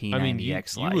maintain the P90X I mean, you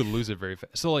life? would lose it very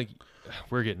fast. So like,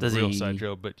 we're getting Does real he-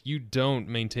 sidetracked, but you don't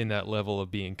maintain that level of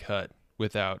being cut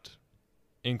without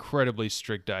incredibly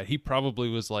strict diet. He probably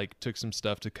was like took some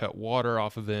stuff to cut water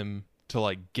off of him to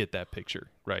like get that picture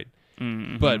right.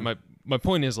 Mm-hmm. But my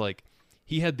point is like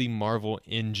he had the Marvel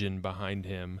engine behind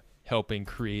him helping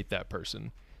create that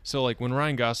person. So like when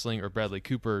Ryan Gosling or Bradley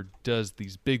Cooper does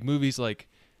these big movies, like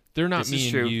they're not This me is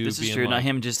and true. you. This is being true. Not like,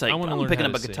 him just like, I wanna I'm learn picking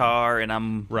how up a to sing. guitar and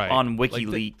I'm Right. on Like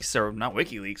WikiLeaks, or not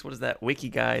WikiLeaks. What is that? Wiki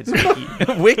Guides.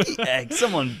 Wiki Egg.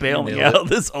 Someone bail me Nailed out.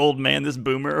 This old man, this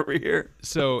boomer over here.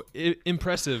 So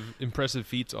impressive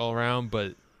feats all around,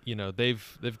 but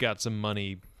they've got some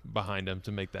money behind them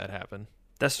to make that happen.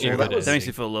 That's true. Well, that, that makes was-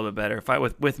 me feel a little bit better. If I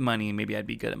with money, maybe I'd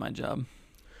be good at my job.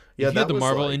 Yeah, if you that had the was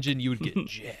Marvel like- engine, you would get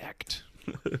jacked.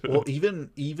 Well,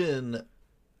 even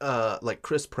like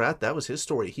Chris Pratt, that was his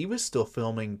story. He was still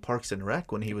filming Parks and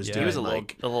Rec when he was Yeah. doing He was a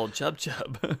like little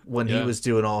chub. when Yeah. he was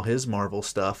doing all his Marvel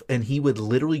stuff, and he would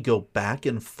literally go back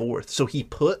and forth. So he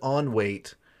put on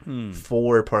weight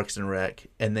for Parks and Rec,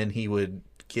 and then he would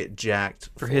get jacked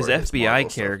For his FBI Marvel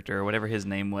stuff. character, or whatever his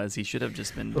name was, he should have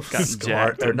just been gotten Scarn,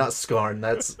 jacked. or not Scarn.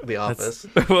 That's The Office.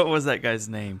 What was that guy's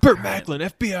name? Burt Macklin,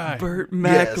 FBI. Burt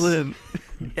Macklin.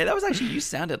 Yeah, that was actually, you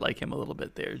sounded like him a little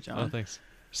bit there, John. Oh, thanks.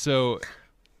 So,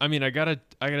 I mean, I gotta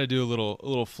do a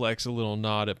little flex, a little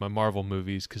nod at my Marvel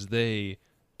movies because they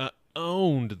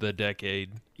owned the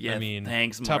decade. Yeah, I mean,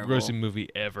 thanks, top Marvel. grossing movie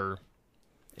ever,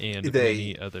 and They-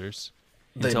 many others.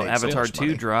 They Until make so Avatar much 2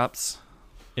 money. drops.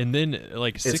 And then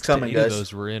like 6 coming, to 8 guys. of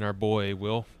those were in our boy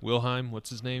Wilhelm. What's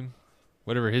his name?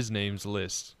 Whatever his name's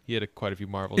list. He had quite a few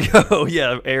Marvels. Oh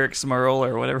yeah, Eric Smurl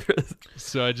or whatever.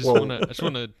 So I just Whoa.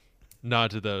 wanna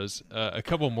nod to those. A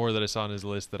couple more that I saw on his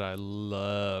list that I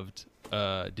loved.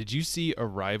 Did you see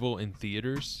Arrival in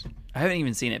theaters? I haven't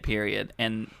even seen it. Period.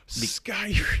 And Sky,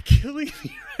 you're killing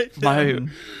me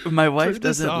right my wife Turn this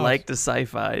doesn't off. like the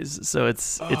sci-fi's, so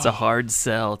it's a hard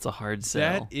sell. It's a hard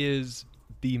sell. That is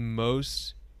the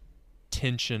most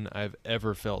tension I've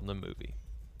ever felt in a movie.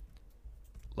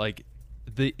 Like,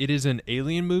 it is an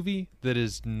alien movie that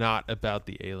is not about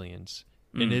the aliens,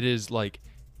 and it is like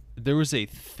there was a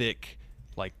thick,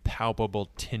 like palpable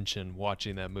tension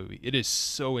watching that movie. It is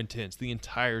so intense the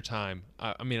entire time.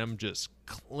 I mean, I'm just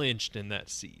clenched in that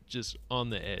seat, just on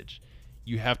the edge.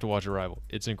 You have to watch Arrival.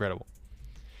 It's incredible.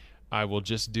 I will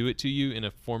just do it to you in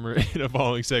a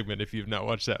following segment if you've not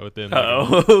watched that within. Like,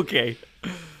 Oh, okay.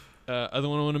 other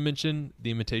one I want to mention, The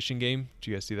Imitation Game.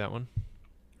 Did you guys see that one?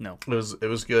 No. It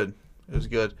was good. It was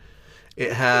good.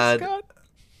 It had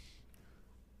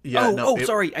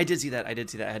Sorry. I did see that. I had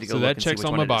to go So look that and see checks which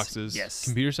all one my it is. boxes. Yes.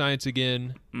 Computer science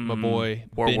again. My boy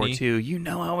World War Benny, II. You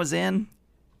know I was in.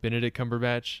 Benedict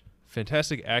Cumberbatch.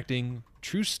 Fantastic acting,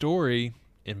 true story,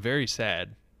 and very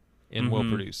sad, and well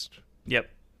produced. Yep.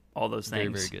 All those Very,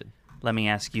 things. very good. Let me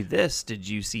ask you this. Did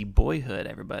you see Boyhood,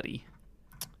 everybody?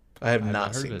 I have I've not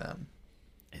not heard seen of it. that.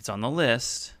 It's on the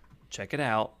list. Check it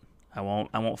out. I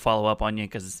won't follow up on you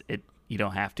because you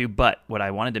don't have to. But what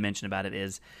I wanted to mention about it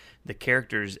is the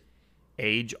characters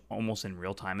age almost in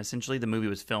real time. Essentially, the movie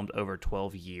was filmed over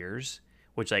 12 years,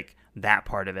 which like that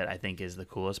part of it I think is the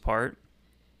coolest part.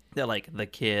 That like the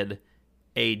kid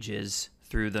ages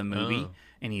through the movie,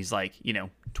 and he's like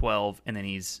 12, and then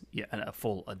he's a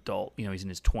full adult. He's in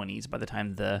his 20s by the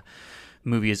time the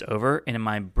movie is over. And in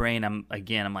my brain, I'm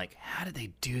like, how did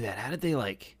they do that? How did they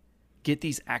like get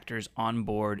these actors on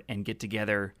board and get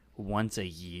together once a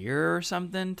year or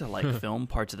something to like film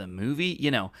parts of the movie?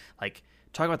 Like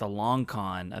talk about the long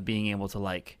con of being able to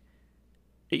like,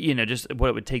 just what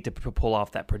it would take to pull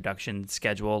off that production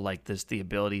schedule, like the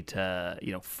ability to,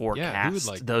 forecast Yeah, who would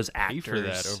like those pay actors for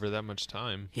that over that much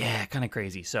time? Yeah, kind of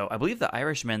crazy. So I believe The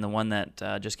Irishman, the one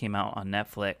that just came out on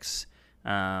Netflix,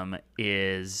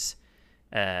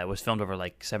 was filmed over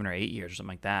like 7 or 8 years or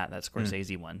something like that. That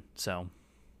Scorsese one. So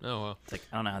Oh well. it's like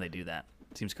I don't know how they do that.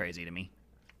 Seems crazy to me.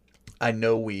 I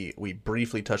know we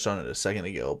briefly touched on it a second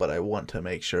ago, but I want to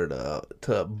make sure to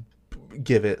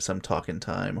give it some talking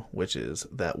time, which is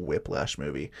that Whiplash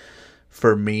movie.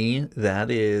 For me,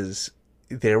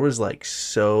 there was like,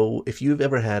 so if you've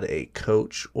ever had a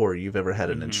coach or you've ever had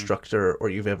an instructor or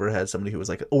you've ever had somebody who was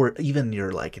like, or even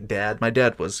your like dad, my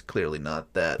dad was clearly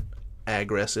not that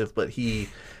aggressive, but he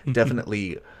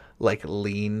definitely like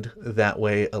leaned that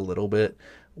way a little bit.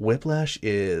 Whiplash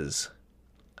is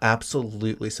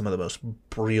absolutely some of the most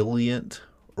brilliant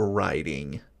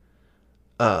writing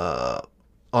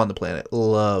on the planet.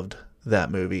 Loved that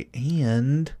movie,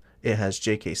 and it has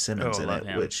J.K. Simmons in love it,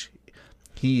 him. which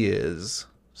he is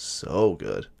so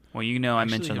good. Well, I Actually,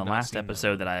 mentioned have the not last seen that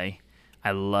episode that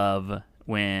I love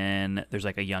when there's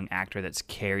like a young actor that's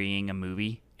carrying a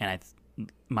movie, and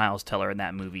Miles Teller in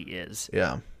that movie is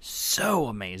Yeah, so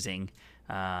amazing.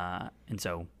 And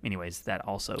so, anyways, that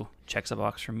also checks a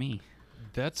box for me.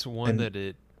 That's one And-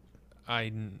 that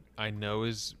I know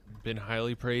has been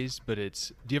highly praised, but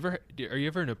are you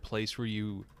ever in a place where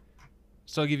you?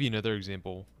 So I'll give you another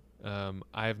example.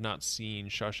 I have not seen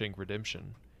Shawshank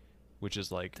Redemption, which is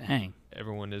like Dang.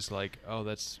 everyone is like, oh,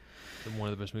 that's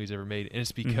one of the best movies ever made, and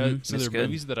it's because so That's there are good.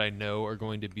 movies that I know are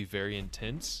going to be very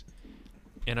intense,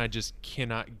 and I just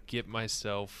cannot get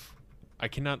myself. I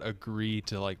cannot agree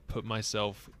to like put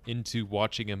myself into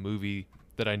watching a movie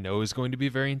that I know is going to be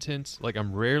very intense. Like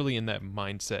I'm rarely in that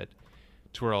mindset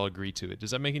to where I'll agree to it.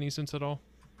 Does that make any sense at all?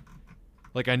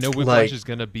 Like I know Whiplash Like- is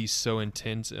gonna be so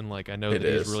intense, and like I know It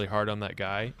that he's is. really hard on that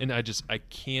guy, and I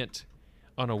can't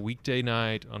on a weekday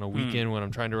night, on a weekend when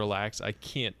I'm trying to relax, I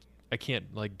can't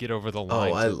like get over the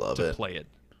line I to, love to it. play it.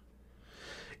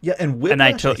 Yeah, and And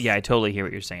I Whiplash, I totally hear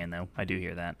what you're saying though. I do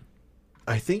hear that.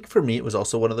 I think for me it was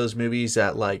also one of those movies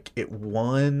that like it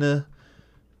won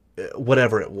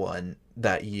whatever it won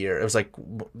that year. It was like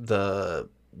the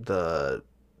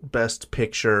best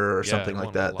picture or Yeah, something it like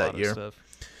won a that lot of year. stuff.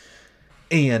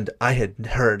 And I had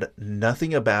heard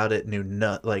nothing about it, knew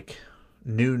nothing,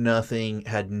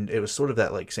 it was sort of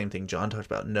that like same thing John talked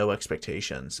about, no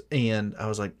expectations. And I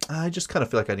was like, I just kind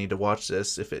of feel like I need to watch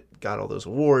this if it got all those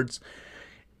awards.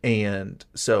 And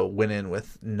so went in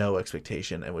with no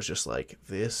expectation and was just like,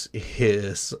 this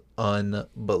is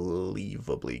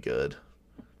unbelievably good.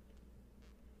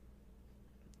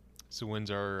 So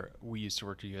when's our We Used to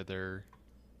Work Together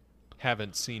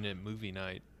haven't seen it movie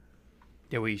night?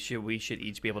 Yeah, we should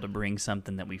each be able to bring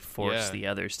something that we force Yeah. the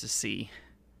others to see.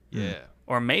 Yeah.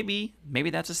 Or maybe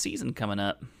that's a season coming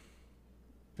up.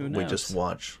 Who knows? We just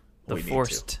watch. the we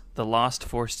need the lost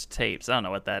forced tapes. I don't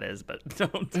know what that is, but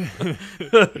don't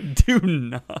do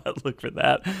not look for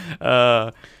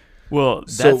that. Well,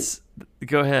 So- that's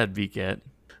go ahead, Viket.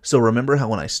 So remember how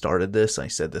when I started this, I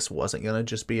said this wasn't going to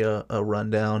just be a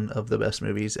rundown of the best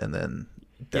movies, and then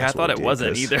Yeah, I that's what thought we it did, wasn't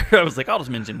 'cause- either. I was like, I'll just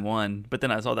mention one, but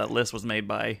then I saw that list was made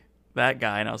by that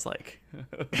guy, and I was like,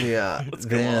 Yeah. Let's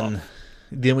go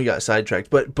then we got sidetracked.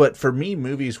 But for me,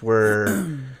 movies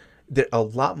were a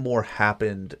lot more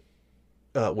happened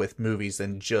with movies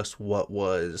than just what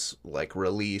was like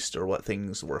released or what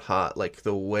things were hot. Like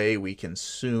the way we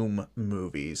consume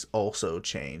movies also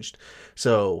changed.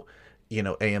 So,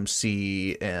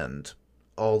 AMC and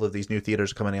all of these new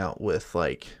theaters are coming out with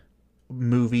like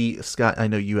Scott, I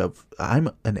know I'm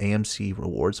an AMC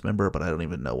rewards member, but I don't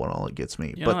even know what all it gets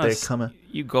me. you But know, they're it's- coming.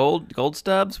 You gold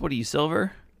stubs? What are you,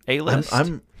 silver? A-list?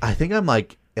 I think I'm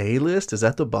like A-list. Is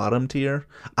that the bottom tier?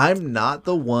 I'm not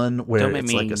the one where Don't make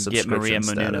it's me like a get subscription Maria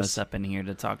Menounos status. up in here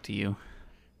to talk to you.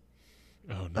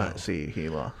 Oh no. See, he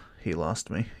lost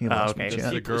me. He Oh, lost okay. me, That's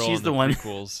chat. the girl She's in the the one-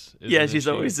 prequels. Yeah, isn't she's she?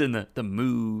 always in the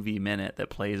movie minute that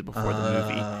plays before the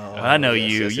movie. Oh, I know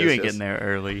yes, you. yes, You yes, ain't yes. getting there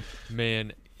early.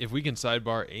 Man, if we can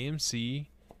sidebar, AMC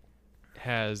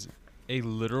has a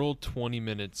literal 20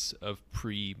 minutes of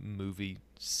pre-movie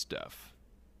stuff.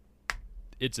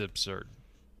 It's absurd.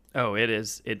 Oh, it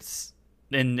is. It's.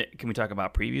 And can we talk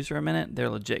about previews for a minute? They're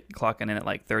legit clocking in at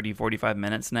like 30, 45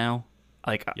 minutes now.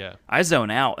 Like, Yeah. I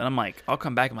zone out, and I'm like, I'll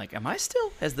come back. I'm like, am I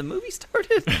still? Has the movie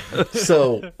started?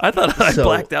 So I thought I So,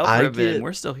 blacked out for I a bit, and get-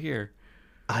 we're still here.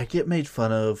 I get made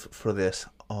fun of for this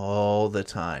all the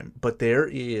time, but there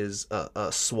is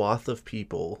a swath of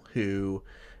people who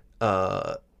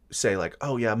say like,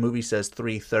 oh yeah, movie says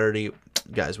 3:30.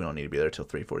 Guys, we don't need to be there till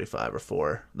 3:45 or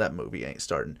 4. That movie ain't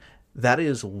starting. That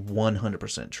is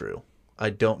 100% true. I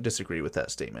don't disagree with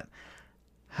that statement.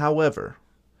 However,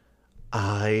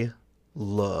 I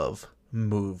love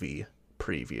movie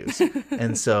previews.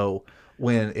 And so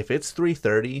if it's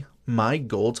 3:30, my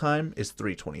goal time is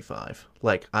 3:25.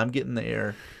 Like I'm getting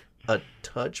there a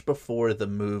touch before the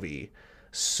movie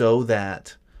so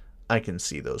that I can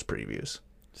see those previews.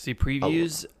 See,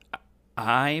 previews,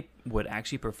 I would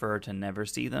actually prefer to never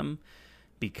see them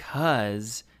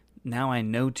because now I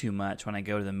know too much when I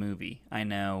go to the movie. I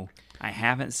know I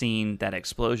haven't seen that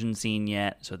explosion scene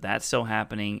yet, so that's still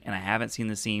happening, and I haven't seen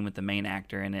the scene with the main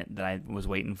actor in it that I was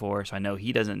waiting for, so I know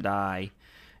he doesn't die,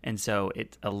 and so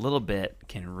it a little bit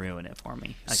can ruin it for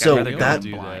me. Like, So I'd rather go that- in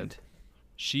do blind. that.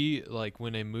 She, like,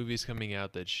 when a movie's coming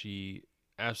out that she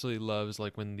absolutely loves,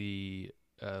 like when the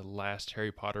last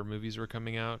Harry Potter movies were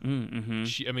coming out, Mm-hmm.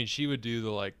 she would do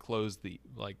the close the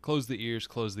ears,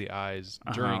 close the eyes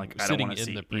during Like, I don't sitting want to in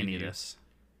see the any of preview. this.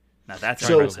 Now that's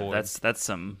So- impressive. That's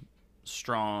some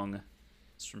strong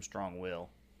will.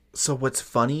 So what's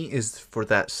funny is for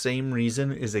that same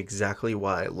reason is exactly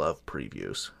why I love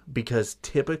previews, because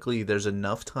typically there's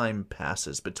enough time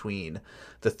passes between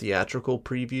the theatrical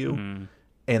preview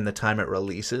and the time it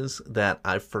releases that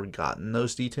I've forgotten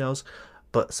those details.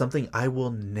 But something I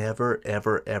will never,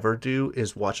 ever, ever do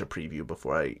is watch a preview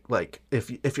before I, like,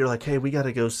 if you're like, hey, we got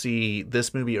to go see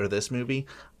this movie or this movie,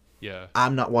 Yeah.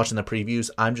 I'm not watching the previews.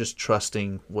 I'm just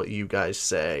trusting what you guys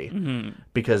say,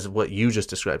 because what you just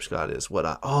described, Scott, is what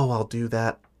I'll do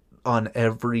that on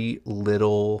every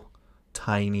little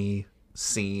tiny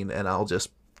scene, and I'll just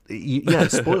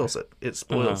it spoils it. It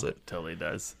spoils it. Totally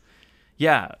does.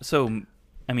 Yeah. So,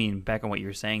 I mean, back on what you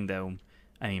were saying, though,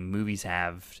 I mean, movies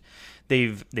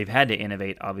they've had to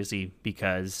innovate, obviously,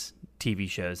 because TV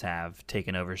shows have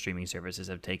taken over, streaming services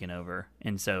have taken over,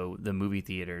 and so the movie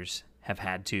theaters have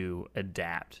had to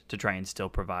adapt to try and still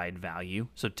provide value.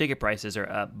 So ticket prices are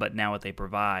up, but now what they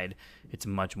provide, it's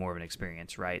much more of an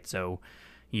experience, right? So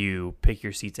you pick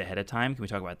your seats ahead of time. Can we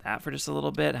talk about that for just a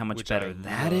little bit? How much better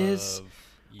that is?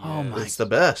 Oh my It's the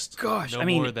best. gosh. No I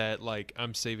mean, more of that, like,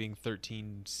 I'm saving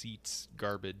 13 seats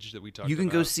garbage that we talked about. you can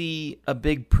go see a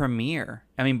big premiere.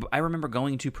 I mean, I remember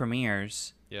going to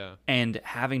premieres Yeah. and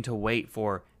having to wait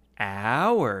for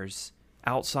hours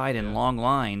outside in long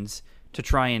lines to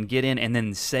try and get in and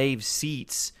then save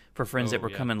seats for friends that were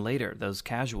coming later, those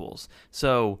casuals.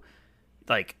 So,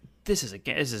 like, this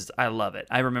is I love it.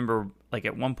 I remember, like,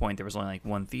 at one point there was only like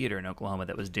one theater in Oklahoma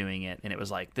that was doing it, and it was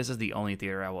like, this is the only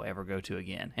theater I will ever go to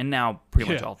again. And now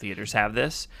pretty much all theaters have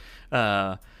this.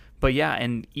 But yeah,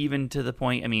 and even to the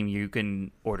point, I mean, you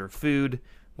can order food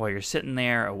while you're sitting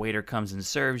there. A waiter comes and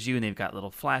serves you, and they've got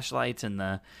little flashlights, and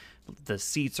the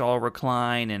seats all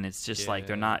recline, and it's just like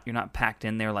you're not packed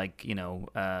in there like, you know,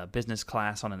 business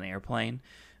class on an airplane.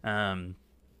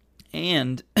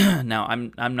 And now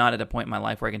I'm not at a point in my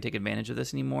life where I can take advantage of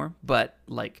this anymore, but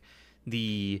like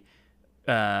the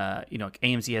you know,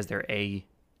 AMC has their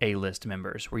A-list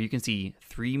members where you can see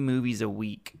 3 movies a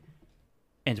week,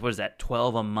 and what is that,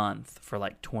 12 a month for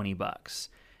like $20.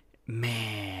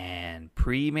 Man,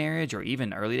 pre-marriage or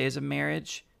even early days of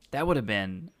marriage, that would have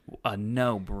been a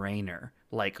no-brainer,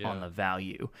 like, on the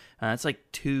value. It's like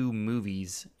 2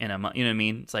 movies in a month. You know what I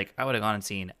mean? It's like I would have gone and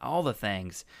seen all the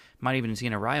things. Might even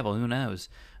seen Arrival. Who knows?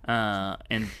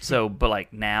 And so, but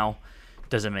like now,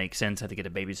 does it make sense? I have to get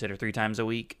a babysitter 3 times a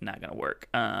week. Not gonna work.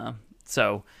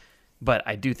 So, but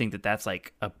I do think that that's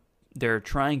like they're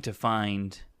trying to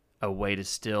find a way to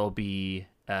still be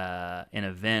an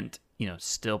event. You know,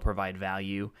 still provide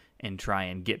value and try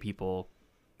and get people.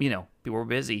 You know, people are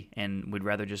busy and would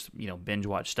rather just, you know, binge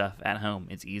watch stuff at home.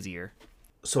 It's easier.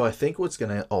 So I think what's going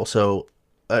to also,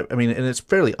 I mean, and it's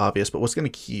fairly obvious, but what's going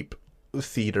to keep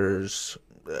theaters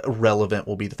relevant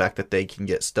will be the fact that they can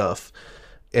get stuff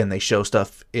and they show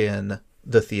stuff in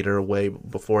the theater way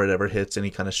before it ever hits any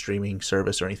kind of streaming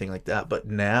service or anything like that. But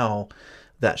now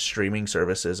that streaming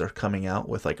services are coming out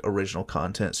with like original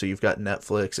content. So you've got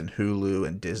Netflix and Hulu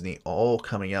and Disney all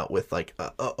coming out with like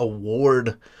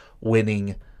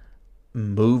award-winning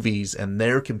movies, and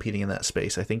they're competing in that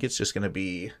space. I think it's just going to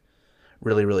be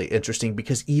really, really interesting,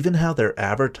 because even how they're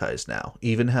advertised now,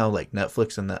 even how like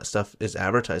Netflix and that stuff is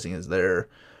advertising, is they're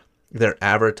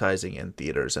advertising in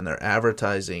theaters, and they're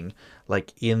advertising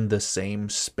like in the same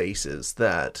spaces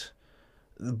that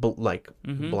like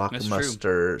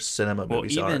blockbuster cinema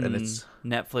movies are. And it's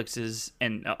Netflix's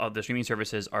and the streaming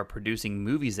services are producing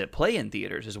movies that play in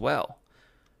theaters as well.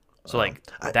 So like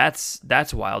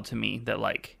that's wild to me that,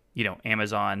 like, you know,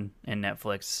 Amazon and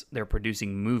Netflix, they're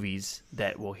producing movies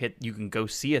that will hit, you can go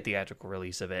see a theatrical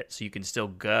release of it. So you can still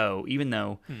go, even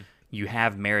though you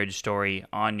have Marriage Story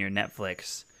on your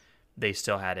Netflix, they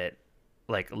still had it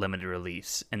like limited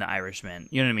release in The Irishman.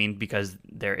 You know what I mean? Because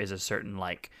there is a certain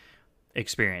like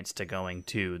experience to going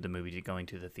to the movie, to going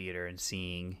to the theater and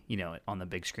seeing, you know, it on the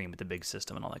big screen with the big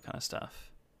system and all that kind of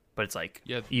stuff. But it's like,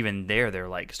 even there, they're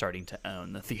like starting to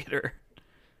own the theater.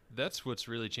 That's what's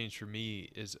really changed for me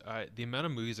is the amount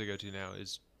of movies I go to now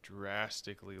is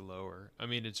drastically lower. I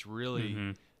mean, it's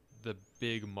really the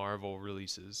big Marvel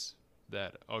releases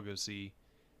that I'll go see.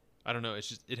 I don't know. It's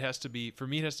just, it has to be, for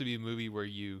me, it has to be a movie where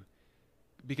you,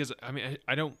 because I mean,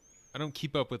 I don't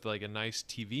keep up with like a nice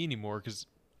TV anymore, because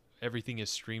everything is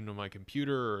streamed on my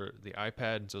computer or the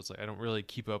iPad. And so it's like, I don't really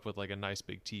keep up with like a nice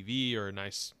big TV or a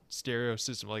nice stereo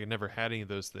system. Like I never had any of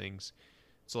those things.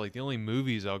 So like the only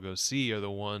movies I'll go see are the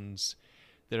ones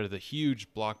that are the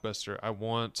huge blockbuster. I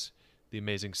want the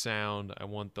amazing sound. I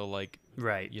want the like,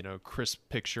 you know, crisp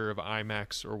picture of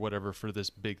IMAX or whatever for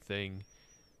this big thing.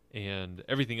 And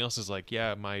everything else is like,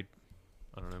 yeah, my,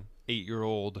 I don't know,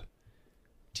 8-year-old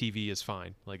TV is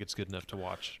fine. Like it's good enough to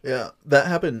watch. Yeah, that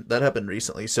happened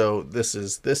recently. So this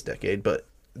is this decade, but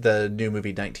the new movie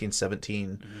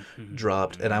 1917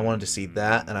 dropped, and I wanted to see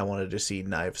that, and I wanted to see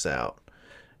Knives Out,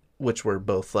 which were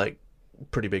both like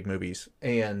pretty big movies.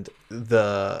 And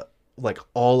the like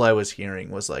all I was hearing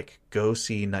was like, go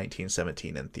see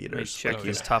 1917 in theaters. Let me check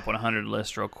his top 100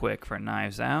 list real quick for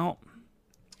Knives Out.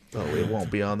 Oh, it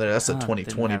won't be on there. That's a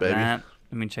 2020, baby. That.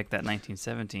 Let me check that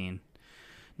 1917.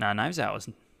 Nah, Knives Out was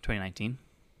 2019.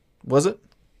 Was it?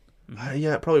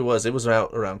 Yeah, it probably was. It was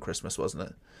out around Christmas, wasn't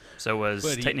it? So was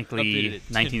But he technically updated it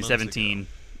 10 months 1917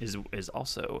 is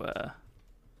also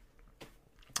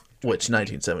Which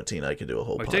 1917 I could do a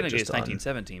whole well, pod technically just it's on.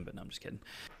 1917, but no, I'm just kidding.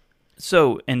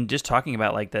 So, and just talking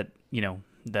about like that, you know,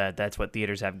 that's what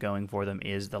theaters have going for them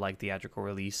is the like theatrical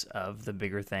release of the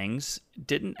bigger things.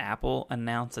 Didn't Apple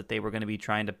announce that they were going to be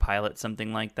trying to pilot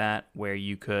something like that where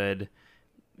you could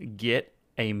get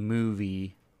a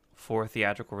movie for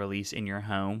theatrical release in your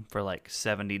home for like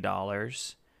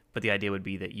 $70, but the idea would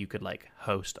be that you could like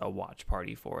host a watch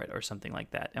party for it or something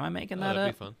like that. Am I making that that'd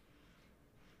up? be fun.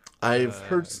 I've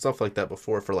heard stuff like that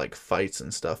before for like fights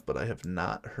and stuff, but I have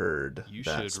not heard You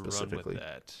that should specifically. run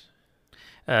with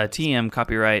that. TM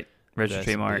copyright registered That's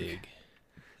trademark. big.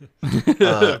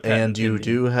 And you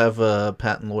do have a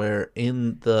patent lawyer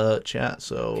in the chat,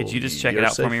 so Could you just check it you're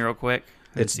out for safe. me real quick?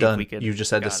 and It's see if done. we could- You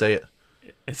just had to Got say it.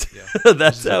 It's Yeah. that's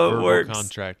This is a how it verbal works.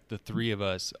 contract. The three of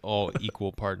us, all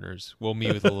equal partners. Well,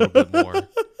 me with a little bit more.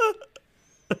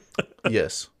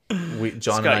 Yes. John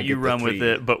Scott, and I you get run the with three.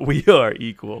 it, but we are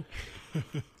equal.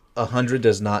 100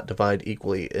 does not divide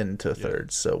equally into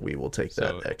thirds, so we will take that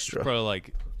So extra. It's probably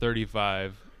like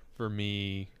 35 for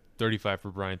me, 35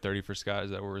 for Brian, 30 for Scott.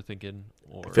 Is that what we're thinking?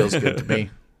 Or Feels good to me.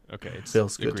 okay, it's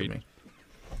Feels good agreed. to me.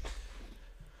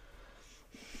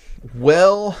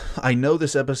 Well, I know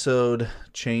this episode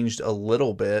changed a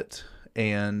little bit,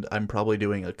 and I'm probably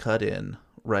doing a cut-in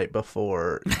right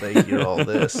before they hear all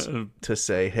this to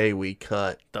say, hey, we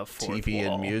cut The fourth TV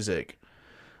wall. and music.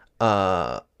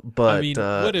 But I mean,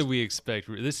 what did we expect?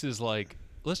 This is like,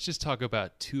 let's just talk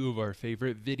about two of our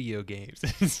favorite video games.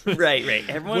 Right.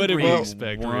 Everyone What did we brings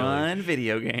expect, one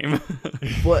video game.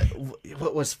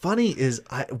 what was funny is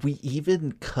we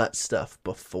even cut stuff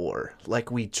before.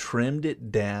 Like, we trimmed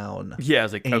it down. Yeah, I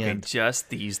was like, okay, And- just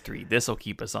these three. This will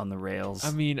keep us on the rails. I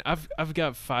mean, I've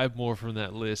got 5 more from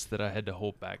that list that I had to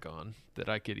hold back on that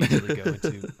I could easily go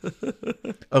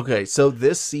into. Okay, so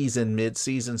this season,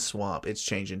 mid-season swamp, it's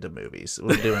changing to movies.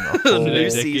 We're doing a whole New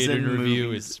Decade season in review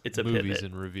movies. is It's a movies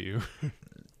pivot. in review.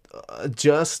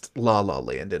 just La La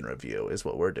Land in review is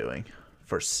what we're doing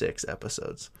for 6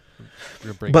 episodes. We're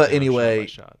gonna break it But down anyway,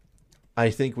 shot by shot. I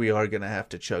think we are going to have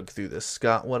to chug through this.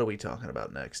 Scott, what are we talking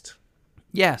about next?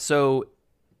 Yeah, so,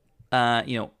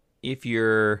 if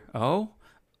you're... Oh?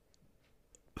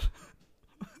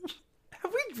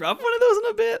 Have we dropped one of those in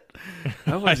a bit?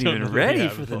 I wasn't don't know even if we ready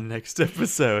have. for the next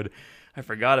episode. I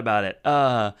forgot about it.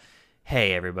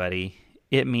 Hey, everybody.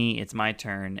 It's my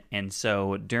turn. And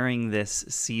so during this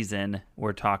season,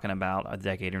 we're talking about a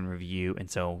decade in review. And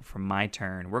so for my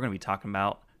turn, we're going to be talking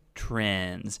about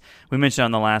trends. We mentioned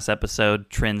on the last episode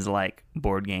trends like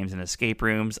board games and escape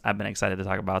rooms. I've been excited to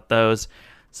talk about those.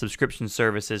 Subscription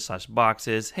services /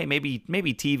 boxes. Hey, maybe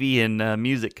TV and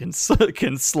music can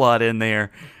slot in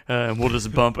there. We'll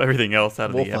just bump everything else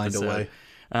out of We'll the find a episode. way.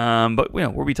 But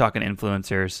we'll be talking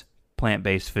influencers,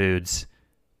 plant-based foods,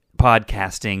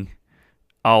 podcasting,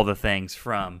 all the things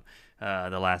from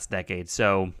the last decade.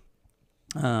 So,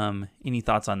 any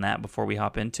thoughts on that before we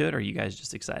hop into it? Or are you guys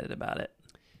just excited about it?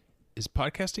 Is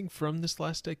podcasting from this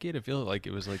last decade? I feel like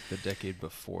it was like the decade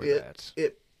before that.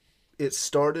 It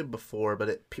started before, but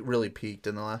it really peaked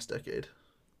in the last decade.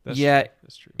 That's Yeah. true.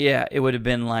 That's true. Yeah, it would have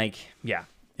been like,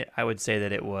 I would say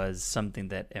that it was something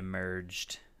that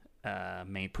emerged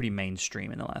pretty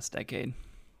mainstream in the last decade.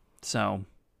 So,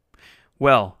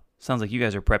 well, sounds like you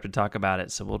guys are prepped to talk about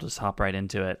it, so we'll just hop right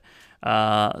into it.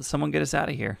 Someone get us out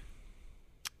of here.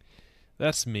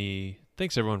 That's me.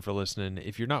 Thanks everyone for listening.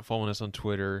 If you're not following us on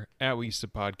Twitter,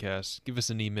 @WeUsedToPodcast, give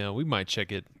us an email. We might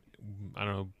check it, I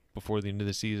don't know, before the end of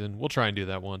the season. We'll try and do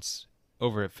that once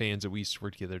over at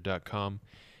fans@WeUsedToWorkTogether.com.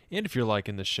 And if you're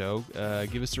liking the show,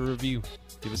 give us a review.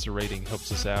 Give us a rating.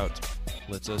 Helps us out.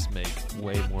 Lets us make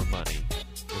way more money.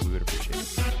 And we would appreciate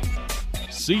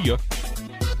it. See ya.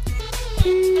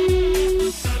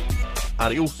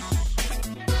 Adios.